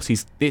 Of course,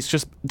 it's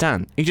just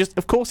Dan.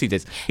 Of course he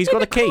did. He's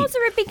got a key. Cars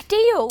are a big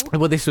deal.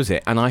 Well, this was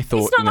it, and I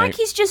thought it's not like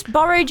he's just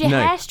borrowed your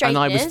hair straighteners. And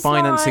I was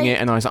financing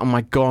it, and I was like, oh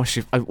my gosh,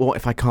 what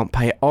if I can't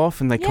pay it off?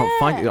 And they can't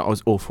find it. That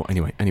was awful.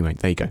 Anyway,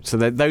 there you go. So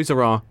those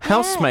are our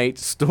housemate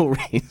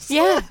stories.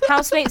 Yeah,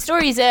 housemate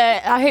stories.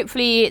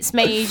 Hopefully it's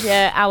made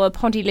our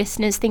poddy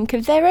listeners think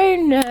of their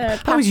own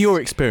How was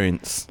your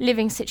experience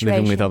living situations?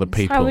 Living with other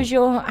people. How was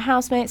your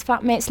housemates,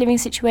 flatmates, living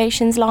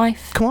situations,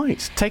 life?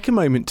 Quite. Take a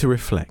moment to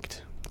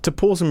reflect. To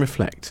pause and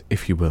reflect,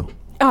 if you will.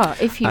 Oh,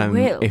 if you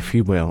will. If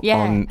you will,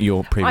 on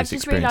your previous experiences. I've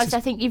just realised I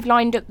think you've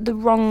lined up the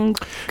wrong...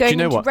 Going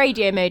into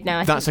radio mode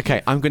now. That's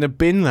okay. I'm going to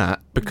bin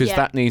that because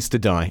that needs to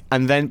die.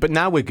 But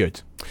now we're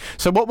good.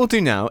 So what we'll do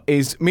now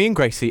is me and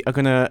Gracie are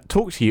going to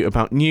talk to you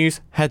about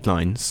news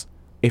headlines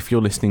if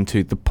you're listening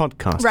to the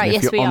podcast. Right,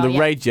 and if you're on the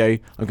radio,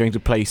 I'm going to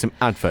play you some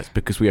adverts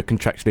because we are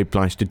contractually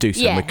obliged to do so.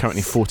 Yes. And we're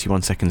currently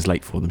 41 seconds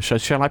late for them.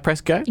 Shall I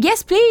press go?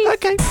 Yes, please.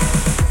 Okay.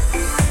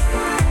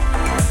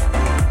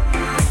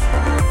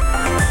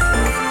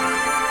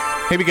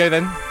 Here we go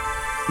then.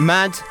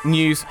 Mad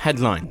news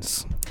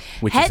headlines.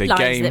 Which headlines is a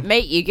game that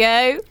make you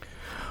go...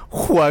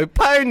 Whoa,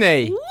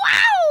 pony! Wow!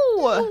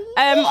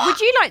 Would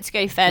you like to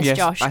go first, Yes,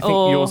 Josh? I think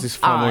yours is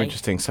far more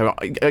interesting. So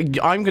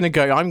I'm going to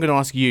go. I'm going to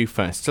ask you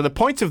first. So the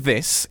point of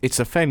this, it's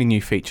a fairly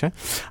new feature.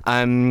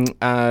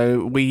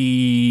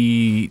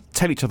 We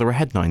tell each other a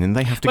headline, and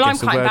they have to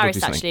guess a word. Well, I'm quite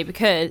embarrassed actually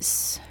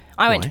because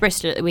I went to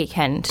Bristol at the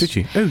weekend. Did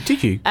you? Oh,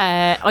 did you?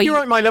 You're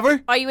right, my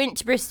lover. I went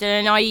to Bristol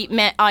and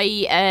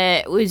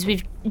I was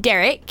with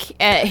Derek.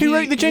 Who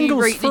wrote the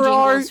jingles for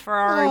our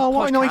podcast. Oh,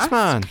 what a nice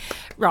man.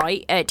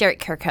 Right, Derek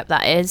Kirkup,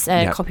 that is,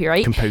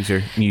 copyright.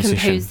 Composer,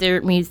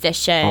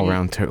 musician.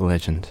 All-round total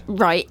legend.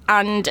 Right,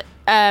 and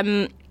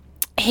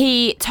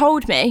he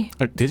told me...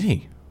 Oh, did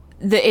he?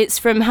 That it's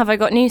from Have I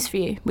Got News For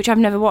You, which I've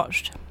never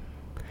watched.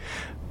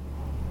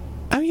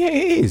 Oh, yeah,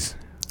 it is.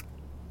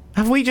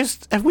 Have we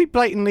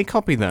blatantly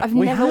copied that? I've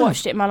never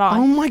watched it in my life.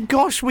 Oh my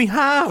gosh, we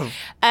have.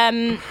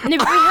 No, but we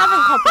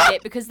haven't copied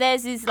it because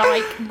theirs is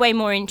like way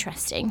more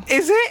interesting.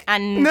 Is it?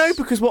 And no,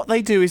 because what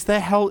they do is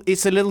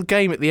it's a little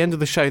game at the end of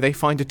the show. They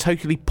find a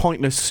totally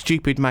pointless,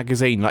 stupid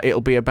magazine, like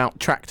it'll be about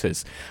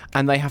tractors,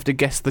 and they have to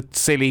guess the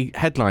silly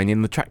headline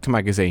in the tractor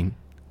magazine.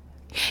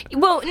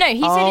 Well, no,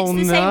 he said it's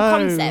the same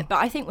concept, but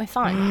I think we're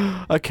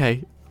fine.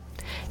 Okay.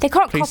 They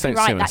can't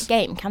copyright that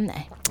game, can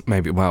they?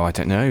 Maybe. Well, I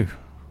don't know.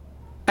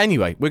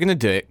 Anyway, we're going to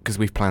do it because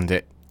we've planned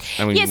it.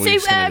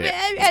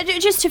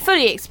 Just to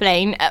fully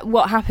explain,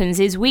 what happens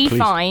is we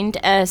find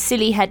a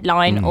silly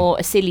headline or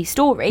a silly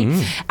story,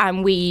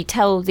 and we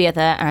tell the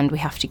other, and we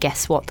have to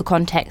guess what the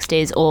context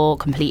is or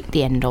complete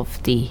the end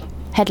of the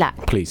headline.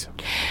 Please.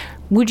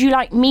 Would you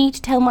like me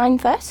to tell mine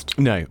first?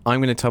 No,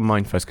 I'm going to tell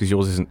mine first because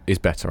yours is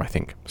better, I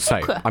think. So,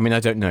 okay. I mean, I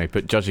don't know,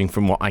 but judging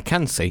from what I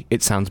can see,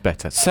 it sounds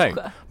better. So,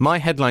 my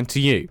headline to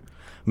you,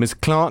 Ms.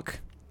 Clark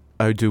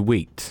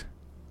O'Deweet,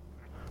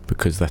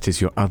 because that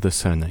is your other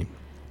surname.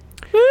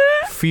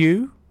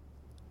 Few,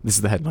 this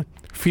is the headline,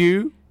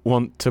 few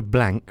want to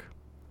blank,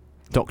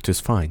 doctors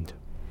find.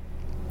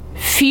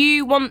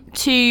 Few want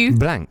to...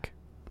 Blank,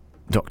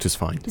 doctors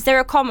find. Is there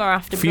a comma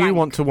after blank? Few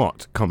want to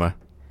what, comma,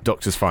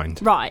 doctors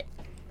find. Right.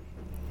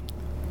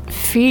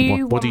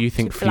 Few what do you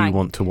think few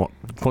want to what?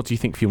 What do you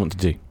think few want to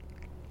do?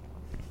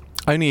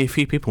 Only a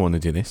few people want to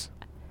do this,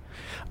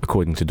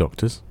 according to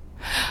doctors.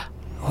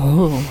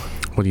 Oh.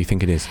 What do you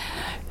think it is?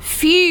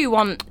 Few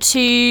want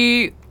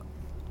to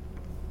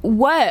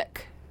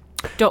work,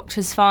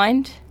 doctors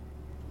find.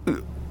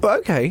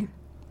 Okay.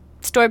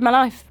 Story of my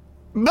life.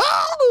 No!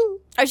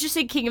 I was just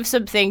thinking of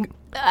something.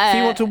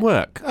 Few want to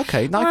work.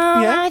 Okay.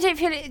 Yeah. I don't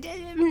feel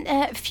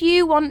it.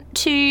 Few want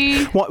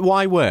to...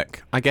 Why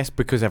work? I guess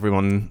because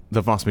the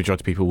vast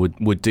majority of people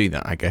would do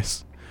that, I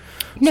guess.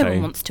 No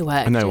one wants to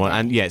work. No one.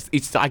 And yes,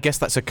 I guess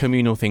that's a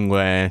communal thing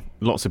where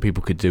lots of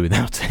people could do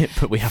without it,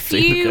 but we have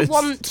to. Few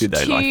want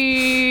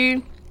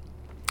to...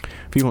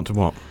 Few want to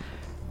what?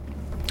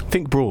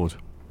 Think broad.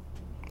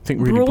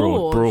 Think really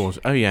broad. Broad.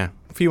 Oh, yeah.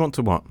 Few want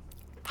to what?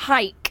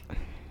 Hike.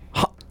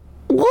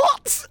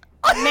 What?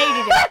 I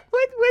made it up.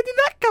 Where did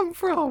that come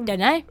from? Don't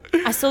know.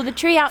 I saw the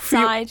tree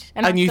outside.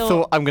 And you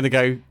thought, I'm going to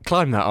go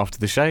climb that after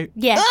the show?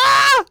 Yeah.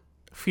 Ah!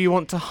 Few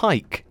want to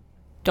hike.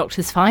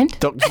 Doctors find.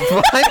 Doctors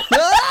find.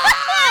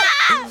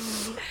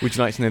 Would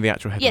you like to know the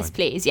actual headline? Yes,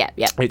 please. Yeah.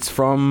 It's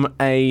from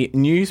a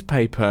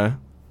newspaper.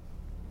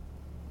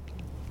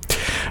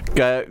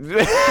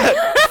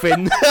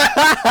 Finn.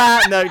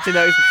 No, do you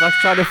know, I was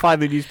trying to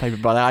find the newspaper,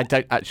 but I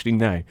don't actually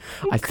know.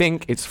 I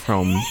think it's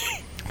from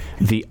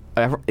the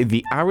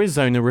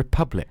Arizona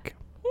Republic.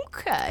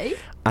 Okay.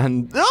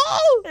 And the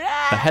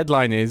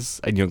headline is,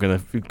 and you're going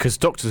to, because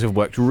doctors have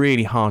worked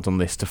really hard on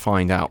this to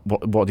find out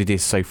what it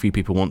is so few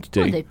people want to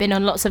do. Well, they've been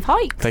on lots of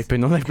hikes. They've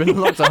been on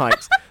lots of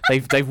hikes.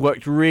 They've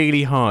worked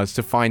really hard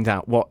to find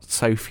out what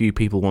so few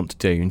people want to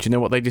do. And do you know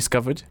what they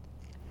discovered?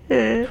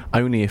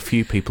 Only a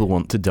few people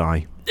want to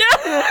die.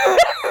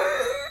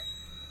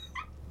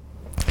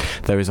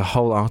 There is a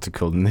whole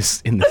article in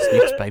this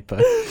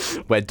newspaper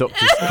where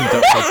doctors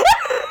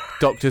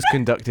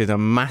conducted a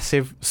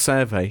massive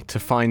survey to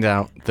find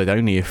out that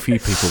only a few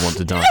people want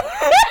to die.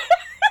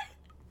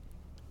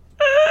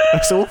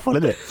 That's awful,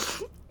 isn't it?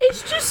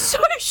 It's just so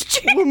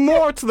stupid. Well,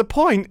 more to the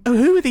point,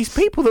 who are these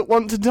people that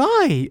want to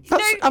die?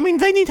 I mean,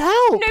 they need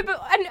help. No,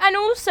 but and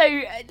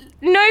also,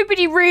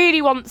 nobody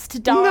really wants to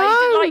die.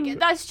 No. Like,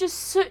 that's just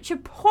such a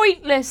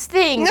pointless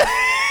thing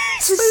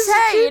to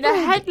say in a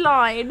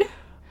headline.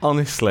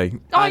 Honestly.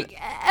 I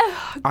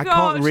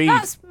can't read.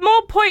 That's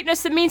more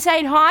pointless than me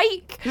saying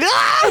hike.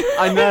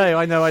 I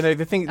know.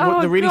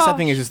 The really sad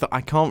thing is that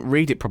I can't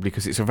read it properly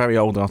because it's a very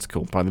old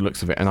article by the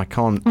looks of it, and I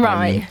can't.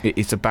 Right.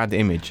 It's a bad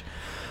image.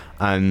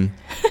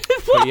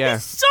 What? Yeah,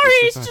 Sorry,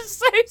 it's just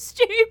so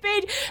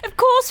stupid. Of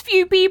course,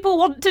 few people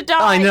want to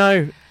die. I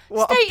know.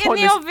 Stating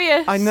the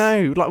obvious. I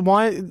know. Like,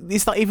 why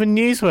is that even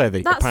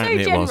newsworthy? That's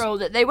Apparently so general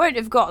that they won't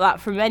have got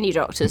that from any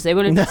doctors. They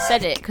would have just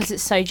said it because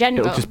it's so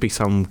general. It'll just be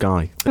some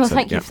guy. Well,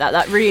 thank you for that.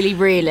 That really,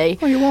 really.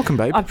 Oh, you're welcome,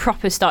 babe. I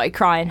proper started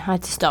crying. I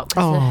had to stop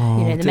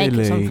because the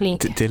makeup's on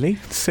fleek. Dilly?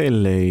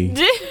 Silly.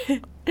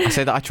 I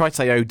said that. I tried to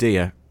say oh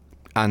dear.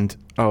 And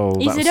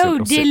he said, oh,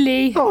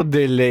 Dilly. Oh,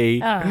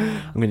 Dilly. Oh.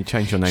 I'm going to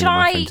change your name on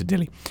my phone to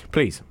Dilly.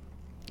 Please.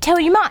 tell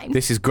you mine?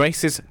 This is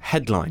Grace's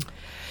headline.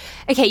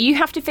 Okay, you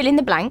have to fill in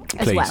the blank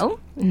as Please. well,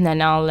 and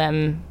then I'll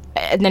and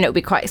then it'll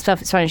be quite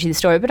self-explanatory, the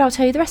story, but I'll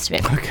tell you the rest of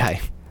it. Okay.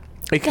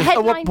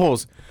 headline- what?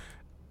 Pause.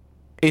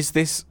 Is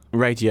this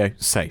radio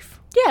safe?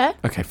 Yeah.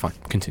 Okay, fine.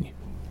 Continue.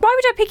 Why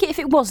would I pick it if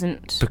it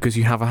wasn't? Because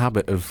you have a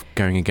habit of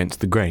going against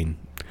the grain.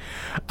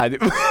 And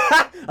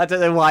I don't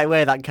know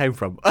where that came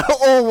from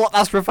or what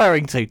that's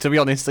referring to be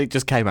honest. It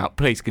just came out.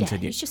 Please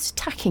continue. Yeah, he's just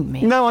attacking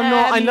me. No, I'm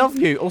not. I love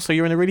you. Also,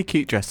 you're in a really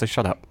cute dress, so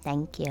shut up.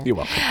 Thank you. You're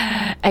welcome.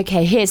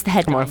 Okay, here's the Am I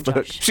headline, off the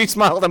hook? Josh. She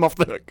smiled. I'm off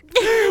the hook.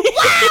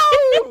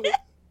 Wow!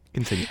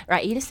 Continue.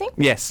 Right, are you listening?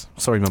 Yes.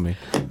 Sorry, mummy.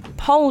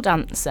 Pole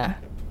dancer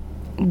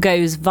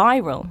goes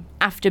viral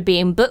after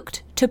being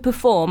booked to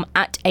perform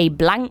at a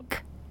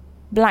blank.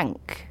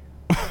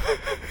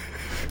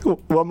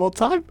 One more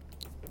time.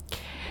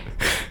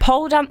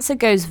 Pole dancer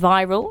goes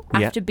viral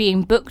after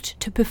being booked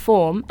to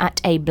perform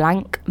at a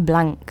blank.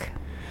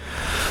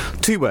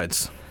 2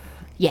 words.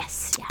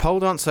 Yes. Yeah. Pole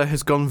dancer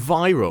has gone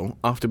viral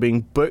after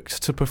being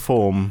booked to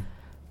perform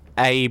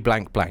a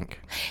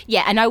blank.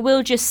 Yeah, and I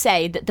will just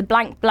say that the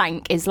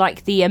blank is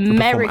like the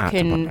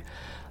American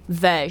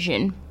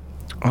version.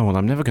 Oh, well,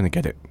 I'm never going to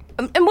get it.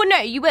 And well, no,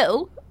 you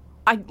will.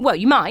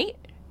 You might.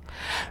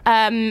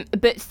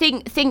 But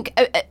think.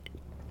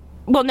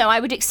 Well, no, I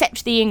would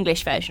accept the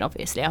English version.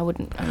 Obviously, I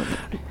wouldn't.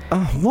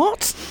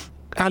 What?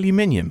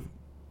 Aluminium.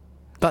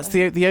 That's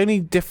the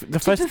only the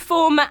first.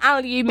 Perform at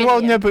aluminium.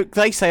 Well, no, but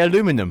they say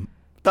aluminum.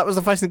 That was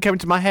the first thing that came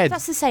into my head.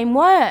 That's the same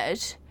word.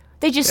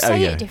 They just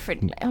say it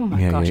differently. Oh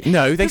my gosh. Yeah.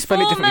 No, they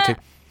spell it differently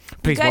too.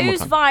 Please, one more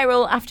goes time.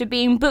 viral after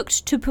being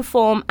booked to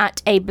perform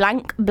at a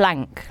blank.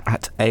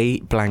 At a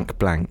blank.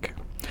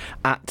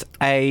 At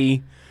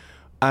a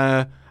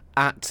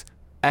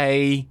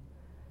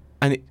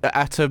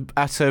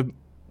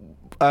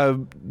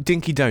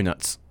Dinky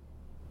Donuts.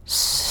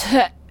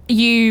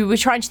 You were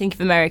trying to think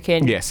of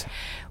American. Yes.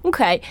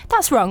 Okay,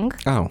 that's wrong.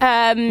 Oh.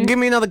 Give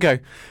me another go.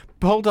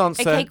 Pole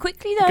dancer. Okay,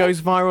 quickly though.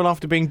 Goes viral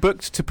after being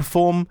booked to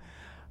perform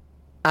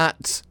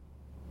at.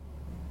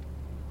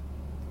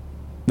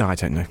 No, I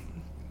don't know.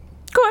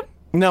 Go on.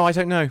 No, I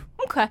don't know.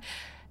 Okay.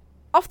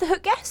 Off the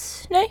hook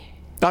guess? No?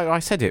 I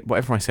said it.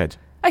 Whatever I said.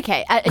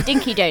 Okay, a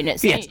Dinky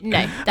Donuts. Yes.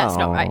 No, that's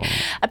not right.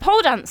 A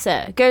pole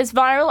dancer goes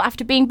viral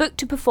after being booked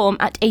to perform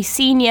at a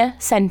senior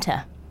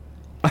centre.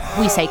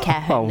 We say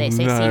care home, they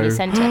say senior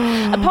centre.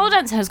 A pole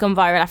dancer has gone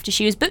viral after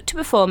she was booked to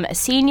perform at a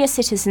senior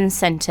citizens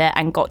centre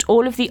and got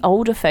all of the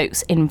older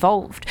folks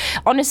involved.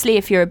 Honestly,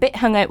 if you're a bit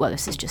hungover, well,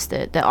 this is just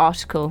the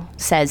article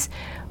says,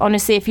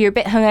 honestly, if you're a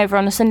bit hungover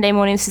on a Sunday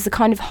morning, this is the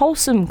kind of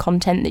wholesome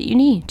content that you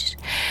need.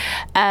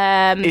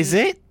 Is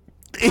it?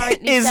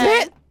 Is so.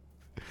 it?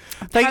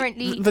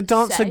 Apparently the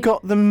dancer so.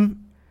 got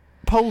them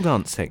pole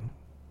dancing.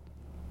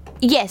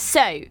 Yes,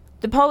 so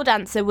the pole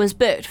dancer was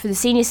booked for the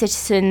senior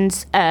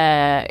citizens'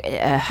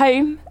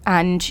 home,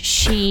 and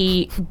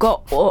she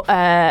got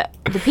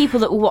the people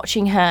that were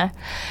watching her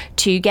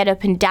to get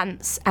up and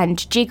dance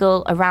and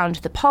jiggle around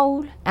the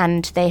pole,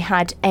 and they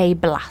had a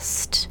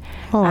blast.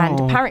 Aww. And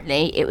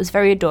apparently it was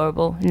very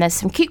adorable, and there's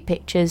some cute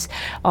pictures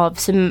of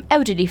some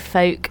elderly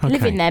folk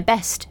living their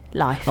best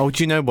life. Oh,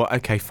 do you know what?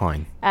 Okay,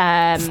 fine.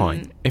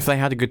 Fine. If they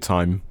had a good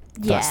time,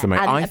 that's the main.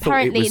 And I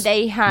apparently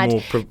thought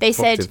it was they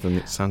said than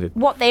it sounded.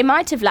 what they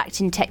might have lacked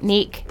in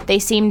technique, they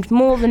seemed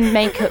more than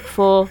make up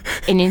for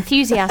in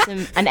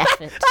enthusiasm and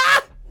effort.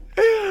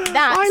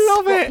 That's I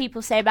love what it.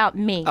 people say about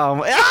me. No,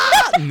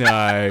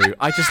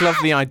 I just love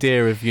the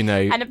idea of,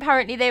 And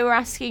apparently they were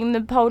asking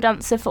the pole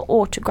dancer for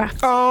autographs.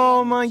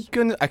 Oh my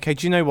goodness. Okay,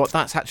 do you know what?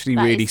 That's actually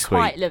That really is sweet.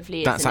 quite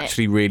lovely, That's isn't it?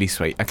 actually really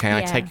sweet. Okay, I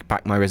Yeah. take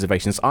back my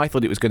reservations. I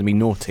thought it was going to be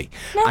naughty,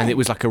 and it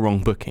was like a wrong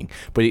booking.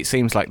 But it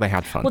seems like they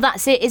had fun. Well,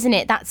 that's it, isn't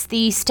it? That's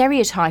the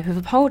stereotype of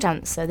a pole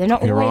dancer. They're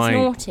not You're always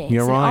right. naughty.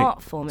 You're It's right. an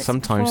art form. It's a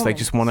Sometimes they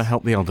just want to performance.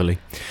 help the elderly.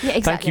 Yeah,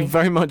 exactly. Thank you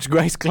very much,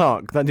 Grace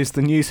Clark. That is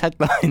the news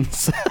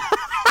headlines.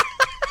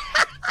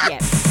 Yeah.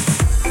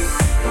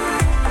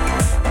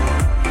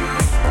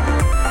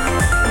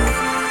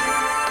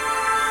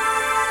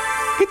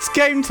 It's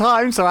game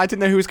time. So I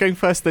didn't know who was going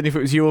first then, if it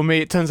was you or me.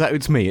 It turns out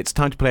it's me. It's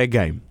time to play a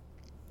game.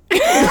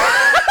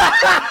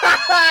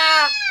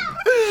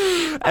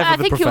 I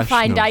think you'll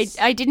find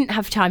I didn't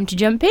have time to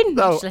jump in.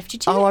 I just left you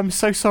to it. I'm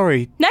so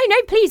sorry. No,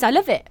 please, I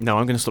love it. No,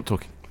 I'm going to stop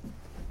talking.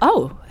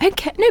 Oh,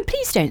 okay. No,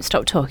 please don't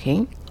stop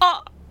talking.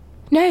 Oh,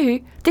 no.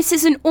 This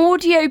is an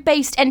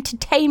audio-based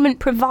entertainment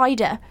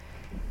provider.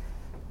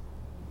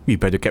 You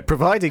better get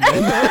providing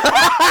then.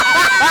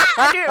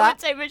 I knew it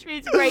would so much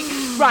music break.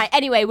 Right,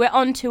 anyway, we're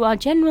on to our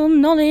general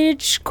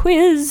knowledge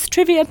quiz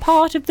trivia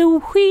part of the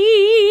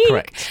week.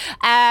 Correct.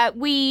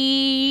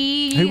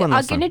 We won are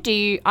last going to time?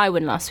 do... I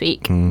won last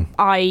week.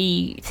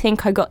 I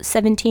think I got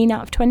 17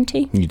 out of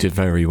 20. You did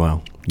very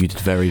well. You did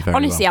very, very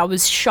Honestly, well. I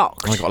was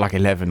shocked. I got like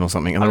 11 or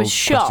something. And I they're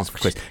was all questions for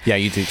shocked. quiz. Yeah,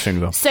 you did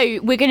extremely well. So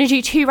we're going to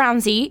do 2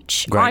 rounds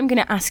each. Great. I'm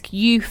going to ask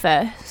you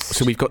first.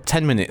 So we've got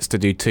 10 minutes to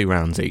do 2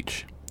 rounds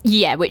each.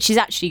 Yeah, which is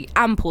actually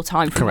ample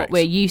time for Correct.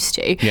 what we're used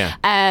to.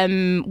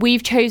 Yeah.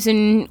 We've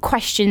chosen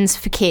questions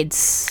for kids,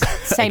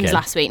 same as Again.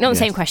 last week. Not the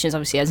same Yes. questions,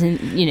 obviously, as in,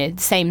 the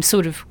same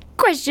sort of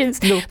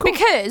questions. No, go on.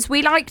 Because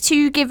we like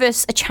to give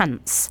us a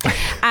chance.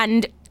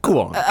 And Go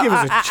on, give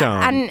us a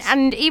chance.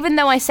 And even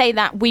though I say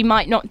that, we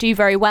might not do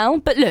very well.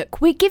 But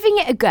look, we're giving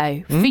it a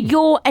go for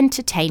your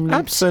entertainment.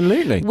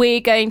 Absolutely. We're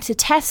going to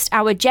test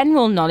our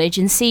general knowledge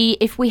and see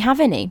if we have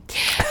any.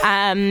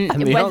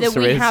 Whether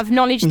we have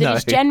knowledge that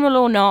is general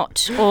or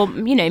not. Or,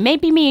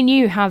 maybe me and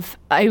you have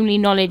only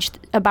knowledge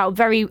about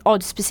very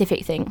odd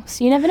specific things.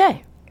 You never know.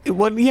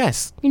 Well,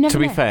 yes. You never to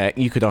be know. fair,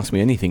 you could ask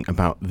me anything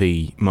about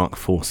the Mark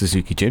IV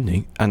Suzuki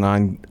Jimny, and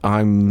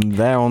I'm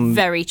there on.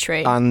 Very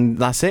true. And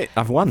that's it.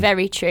 I've won.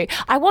 Very true.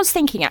 I was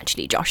thinking,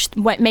 actually, Josh,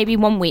 maybe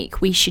one week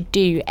we should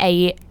do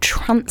a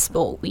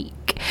transport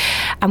week,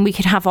 and we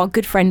could have our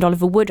good friend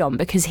Oliver Wood on,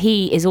 because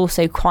he is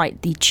also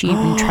quite the tube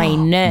and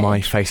train nerd. My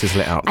face is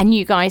lit up. And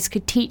you guys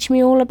could teach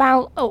me all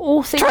about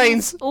all things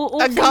Trains,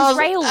 all and things cars,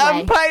 railway.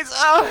 and planes.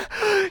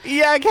 Oh,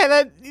 yeah, okay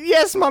then.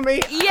 Yes,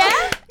 mummy.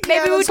 Yeah.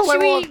 Maybe that's all I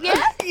want.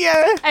 Yeah.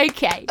 Yeah.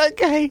 Okay.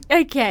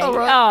 Okay. All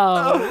right.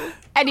 Oh.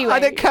 Anyway. I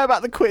don't care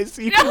about the quiz.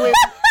 You can win.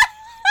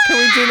 Can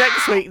we do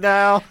next week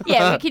now?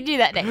 Yeah, we can do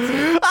that next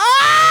week.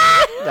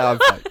 Ah! No, I'm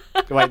fine.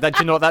 Wait, do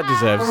you know what that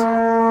deserves?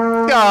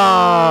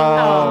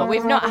 Oh,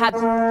 we've not had.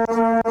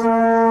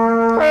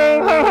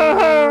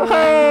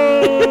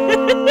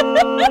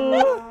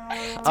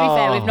 To be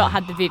fair, we've not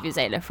had the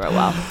Vuvuzela for a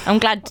while. I'm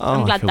glad I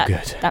feel that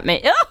good. that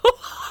made a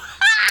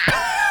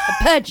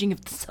purging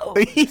of the soul.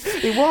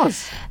 It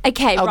was.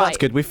 Okay, Oh, right. that's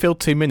good. We've filled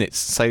 2 minutes,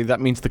 so that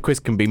means the quiz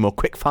can be more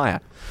quick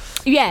fire.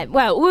 Yeah,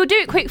 well, we'll do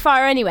it quick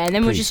fire anyway, and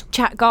then we'll Please. just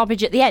chat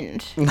garbage at the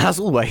end. As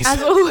always.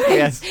 As always.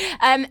 Yes.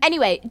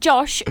 Anyway,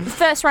 Josh,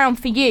 first round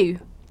for you.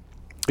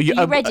 Are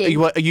you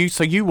ready?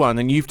 So you won,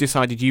 and you've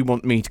decided you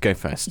want me to go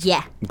first.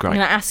 Yeah. Great. I'm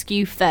going to ask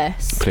you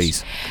first.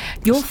 Please.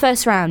 Your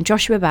first round,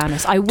 Joshua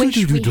Bowness. I wish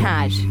we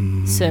had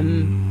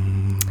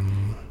some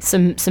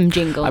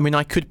jingle. I mean,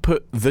 I could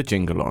put the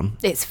jingle on.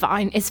 It's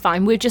fine.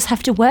 We'll just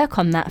have to work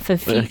on that for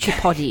future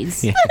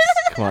poddies. Yes,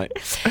 quite.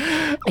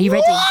 Are you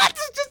ready? What?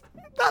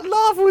 That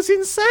laugh was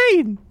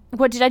insane.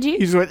 What did I do? You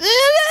just went.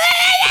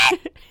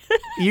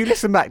 You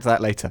listen back to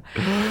that later.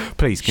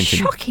 Please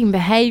continue. Shocking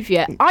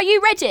behaviour. Are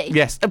you ready?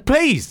 Yes,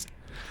 please.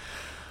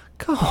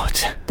 God.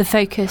 The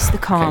focus, the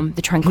calm,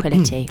 the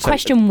tranquility. So,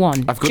 Question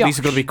one. These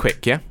have got to be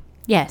quick, yeah?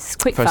 Yes,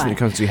 quick First thing fire. that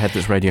comes to your head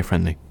that's radio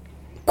friendly.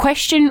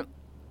 Question.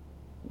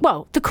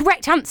 Well, the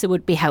correct answer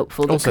would be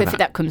helpful Also if that.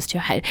 that comes to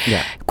your head.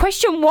 Yeah.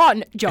 Question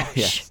one, Josh.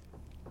 Yes.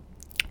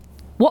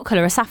 What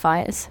colour are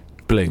sapphires?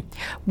 Blue.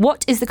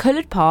 What is the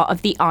coloured part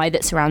of the eye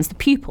that surrounds the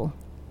pupil?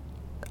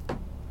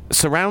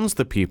 Surrounds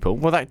the pupil?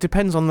 Well, that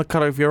depends on the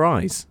colour of your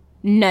eyes.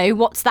 No,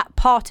 what's that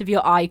part of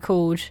your eye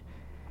called?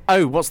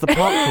 Oh, what's the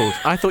part called?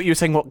 I thought you were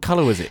saying what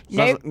colour was it?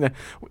 Nope. No.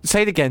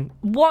 Say it again.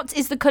 What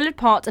is the coloured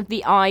part of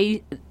the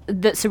eye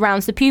that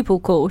surrounds the pupil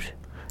called?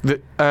 The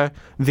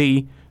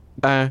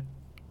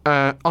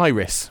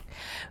iris.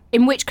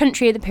 In which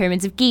country are the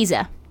pyramids of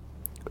Giza?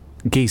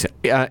 Giza.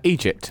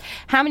 Egypt.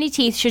 How many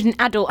teeth should an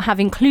adult have,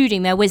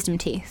 including their wisdom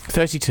teeth?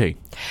 32.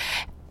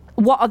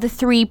 What are the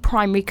three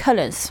primary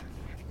colours?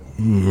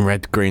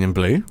 Red, green and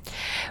blue.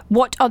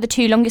 What are the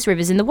two longest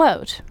rivers in the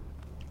world?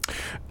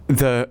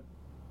 The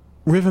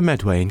River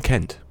Medway in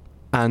Kent.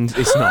 And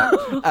it's not.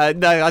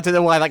 No, I don't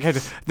know why that came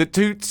to... The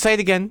two... Say it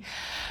again.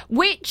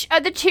 Which are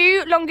the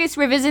two longest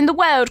rivers in the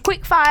world?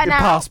 Quick fire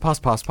now. Pass.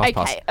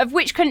 Okay. Of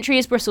which country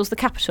is Brussels the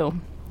capital?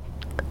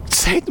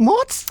 Say it,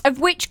 what? Of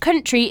which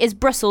country is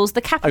Brussels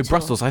the capital? Oh,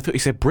 Brussels. I thought you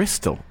said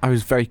Bristol. I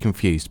was very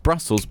confused.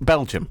 Brussels,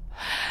 Belgium.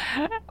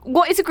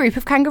 What is a group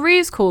of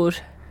kangaroos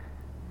called?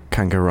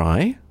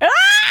 Kangaroo.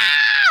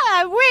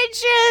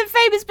 Which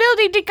famous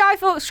building did Guy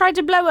Fawkes try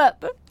to blow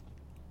up?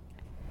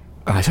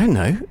 I don't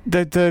know.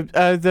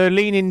 The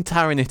Leaning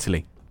Tower in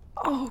Italy.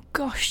 Oh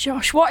gosh,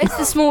 Josh, what is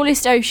the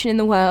smallest ocean in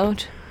the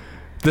world?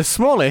 The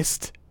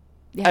smallest?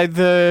 Yeah.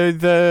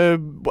 The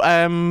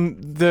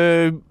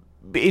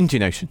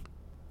Indian Ocean.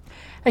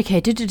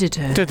 Okay, Josh,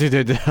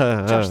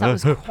 that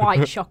was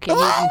quite shocking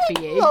even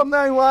for you. Oh,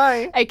 no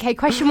way. Okay,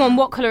 question one,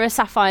 what colour are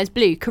sapphires?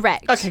 Blue,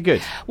 correct. Okay,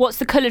 good. What's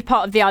the coloured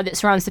part of the eye that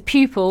surrounds the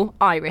pupil?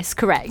 Iris,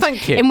 correct.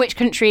 Thank you. In which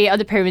country are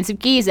the pyramids of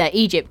Giza?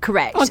 Egypt,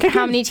 correct. Okay,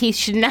 How good. many teeth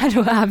should an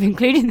adult have,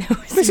 including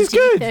the This is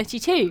good.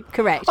 32,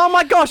 correct. Oh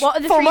my gosh, What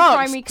are the 4 three marks.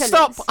 primary colours?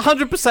 Stop,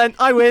 100%,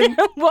 I win.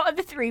 What are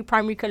the three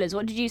primary colours?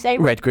 What did you say?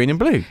 Red, green and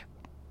blue.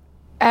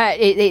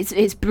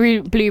 It's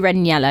blue, red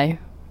and yellow.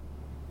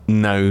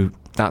 No,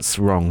 that's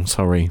wrong,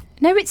 sorry.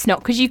 No, it's not,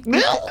 because you...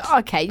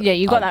 Okay, yeah,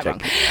 you got I'm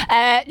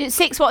that wrong.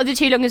 6, what are the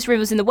two longest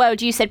rivers in the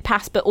world? You said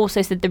pass, but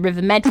also said the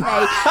River Medway.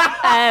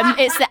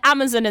 It's the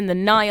Amazon and the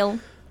Nile.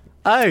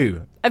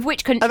 Oh, Of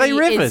which country are they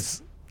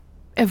rivers?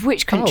 Of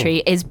which country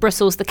is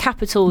Brussels the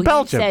capital?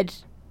 Belgium. You said...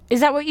 Is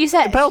that what you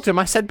said? Belgium,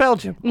 I said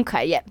Belgium.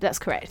 Okay, yeah, that's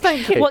correct.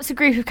 Thank you. What's a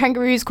group of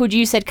kangaroos called?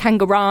 You said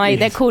kangaroo. Yes.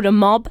 They're called a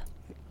mob.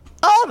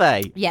 Are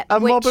they? Yeah, A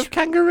mob which- of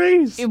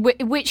kangaroos.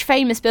 Which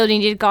famous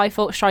building did Guy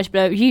Fawkes try to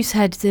blow up? You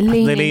said the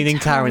Leaning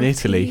Tower in of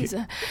Italy.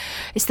 Pisa.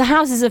 It's the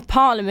Houses of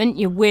Parliament,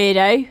 you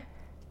weirdo.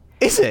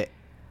 Is it?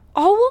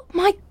 Oh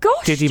my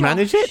gosh! Did he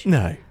manage it?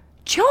 No.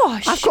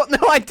 Josh, I've got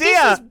no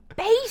idea.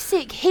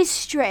 Basic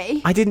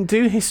history. I didn't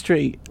do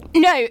history.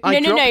 No.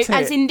 dropped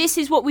As it. in, this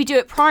is what we do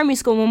at primary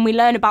school when we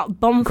learn about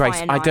bonfire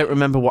Grace, night. I don't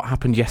remember what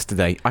happened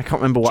yesterday. I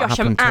can't remember what Josh,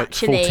 happened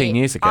 14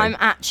 years ago. I'm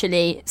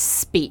actually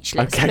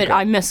speechless, Okay, but go.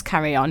 I must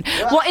carry on.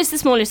 What is the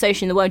smallest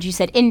ocean in the world? You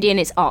said Indian,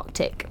 it's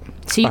Arctic.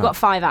 So you got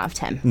 5 out of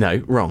 10. No,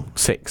 wrong.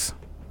 6.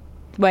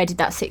 Where did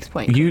that 6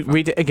 point You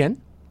read it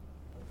again?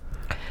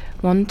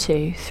 1,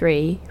 2,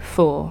 3,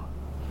 4,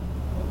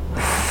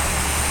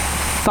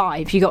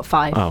 5. You got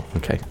 5. Oh,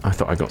 okay. I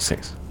thought I got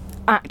 6.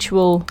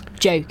 Actual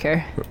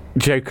joker.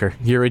 Joker.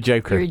 You're a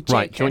joker. You're a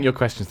Right, do you joker. want your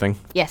question thing?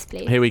 Yes,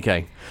 please. Here we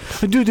go.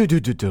 10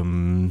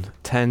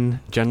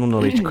 general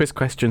knowledge quiz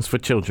questions for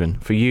children.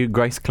 For you,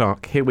 Grace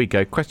Clark. Here we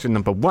go. Question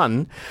number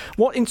 1.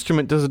 What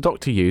instrument does a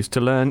doctor use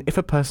to learn if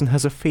a person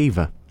has a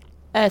fever?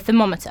 A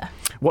thermometer.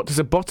 What does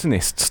a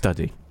botanist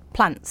study?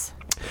 Plants.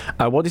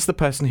 What is the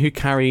person who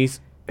carries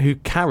a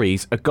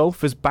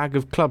golfer's bag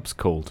of clubs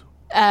called?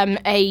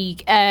 A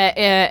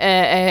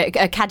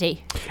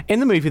caddy. In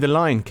the movie The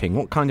Lion King,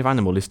 what kind of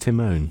animal is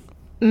Timon?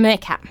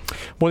 Meerkat.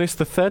 What is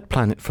the third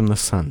planet from the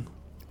sun?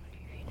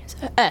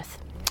 Earth.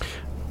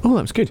 Oh,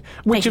 that was good.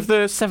 Which Thank of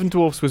the 7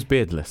 dwarfs was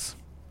beardless?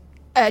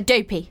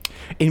 Dopey.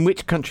 In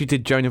which country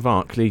did Joan of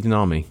Arc lead an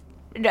army?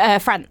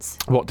 France.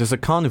 What does a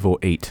carnivore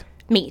eat?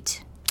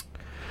 Meat.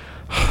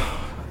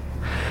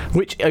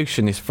 Which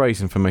ocean is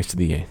frozen for most of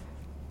the year?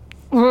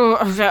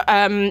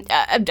 The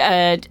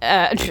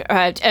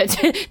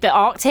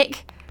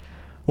Arctic.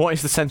 What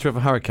is the centre of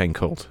a hurricane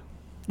called?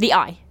 The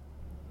eye.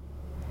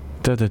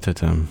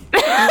 Da-da-da-dum.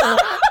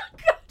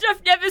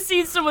 I've never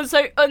seen someone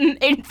so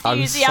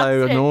unenthusiastic. I'm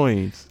so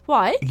annoyed.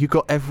 Why? You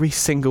got every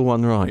single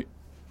one right.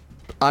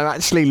 I'm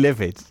actually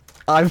livid.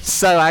 I'm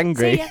so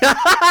angry.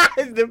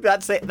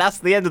 That's it. That's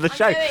the end of the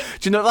show. going.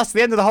 Do you know that's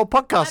the end of the whole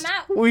podcast?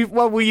 I'm out.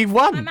 You've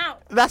won. I'm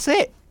out. That's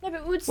it. No,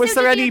 but we'd Was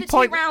still there do the any other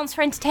point- 2 rounds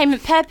for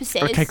entertainment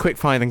purposes. Okay, quick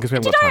fire then, because we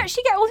haven't Did got I time.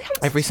 actually get all the answers?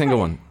 Every single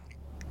right? one.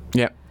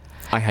 Yep.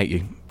 I hate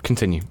you.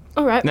 Continue.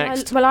 All right.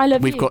 Next. Well, I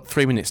love We've you. got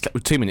 2 minutes to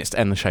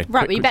end the show.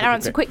 Right, well, you better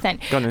answer quick then.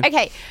 Go on then.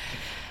 Okay.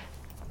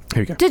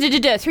 Here we go.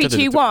 3,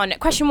 2, 1.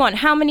 Question 1.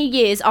 How many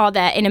years are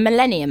there in a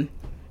millennium?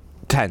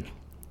 10.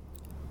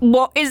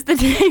 What is the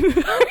name of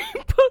Harry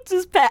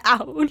Potter's pet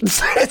owl?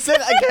 Say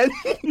that again.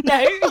 No,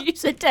 you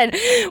said 10.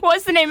 What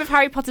is the name of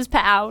Harry Potter's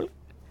pet owl?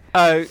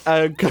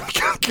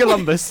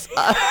 Columbus.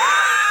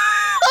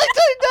 I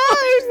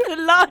don't know.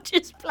 The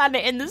largest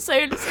planet in the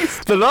solar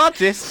system. The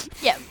largest.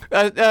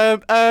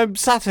 Yep.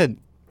 Saturn.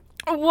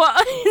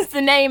 What is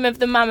the name of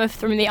the mammoth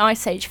from the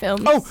Ice Age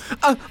films?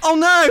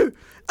 Oh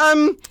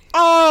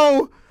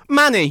no.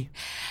 Manny.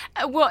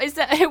 What is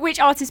that? Which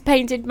artist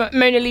painted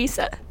Mona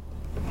Lisa?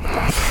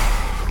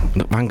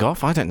 Van Gogh.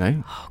 I don't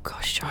know. Oh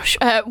gosh, Josh.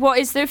 What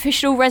is the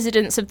official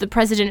residence of the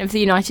President of the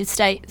United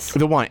States?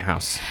 The White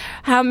House.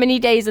 How many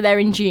days are there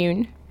in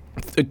June?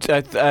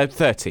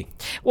 30.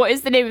 What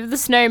is the name of the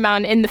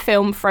snowman in the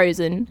film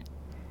Frozen?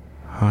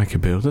 I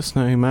could build a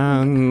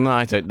snowman.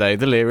 I don't know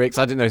the lyrics.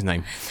 I don't know his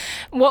name.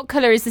 What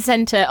colour is the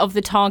centre of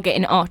the target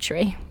in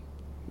archery?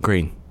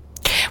 Green.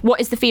 What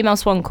is the female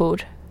swan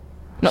called?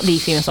 Not the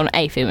female swan,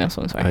 a female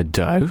swan, sorry. A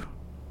doe.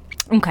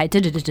 Okay,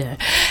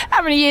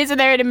 How many years are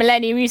there in a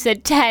millennium? You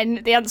said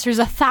 10. The answer is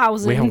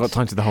 1,000. We haven't got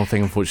time to do the whole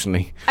thing,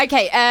 unfortunately.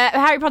 Okay,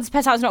 Harry Potter's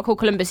pet owl is not called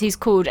Columbus, he's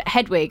called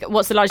Hedwig.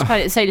 What's the largest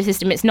planet in the solar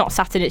system? It's not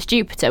Saturn, it's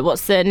Jupiter.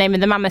 What's the name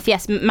of the mammoth?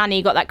 Yes, Manny,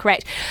 you got that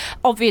correct.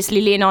 Obviously,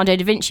 Leonardo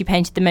da Vinci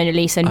painted the Mona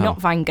Lisa, not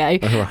Van Gogh.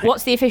 Right.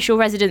 What's the official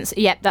residence?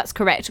 Yep, that's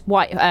correct. The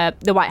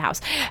White House.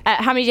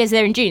 How many days are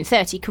there in June?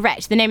 30,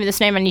 correct. The name of the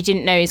snowman you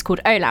didn't know is called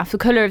Olaf. The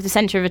colour of the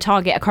centre of a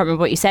target, I can't remember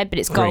what you said, but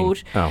it's Green.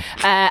 gold. Oh.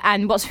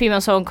 And what's a female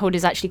swan called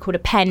is actually called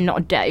a pen, not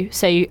a doe.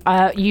 So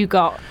you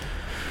got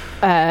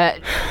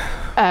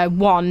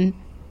 1,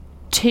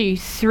 2,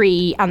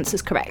 3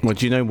 answers correct. Well,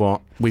 do you know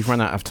what? We've run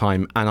out of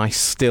time, and I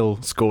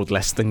still scored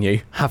less than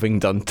you, having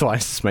done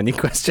twice as many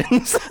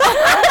questions.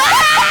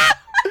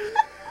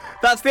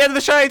 That's the end of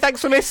the show. Thanks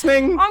for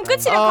listening. I'm good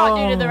to I can't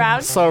do another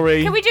round.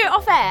 Sorry. Can we do it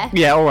off air?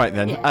 Yeah, all right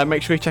then. Yeah.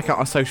 Make sure you check out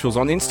our socials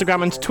on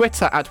Instagram and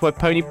Twitter at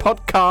WoPony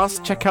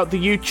Podcast. Check out the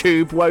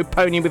YouTube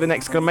WoPony with an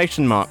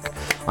exclamation mark.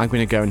 I'm going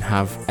to go and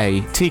have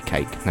a tea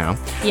cake now.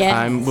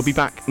 Yes. We'll be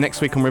back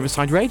next week on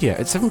Riverside Radio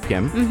at 7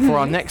 p.m. for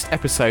our next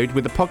episode,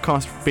 with the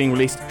podcast being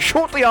released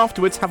shortly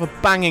afterwards. Have a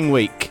banging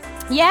week.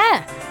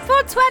 Yeah.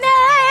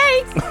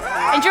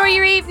 420. Enjoy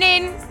your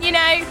evening.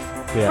 Yeah.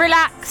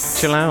 Relax.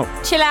 Chill out.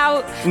 Chill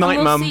out. Night, and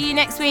we'll Mum. see you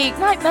next week.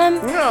 Night, Mum.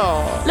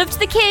 Oh. Love to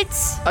the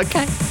kids.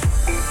 Okay.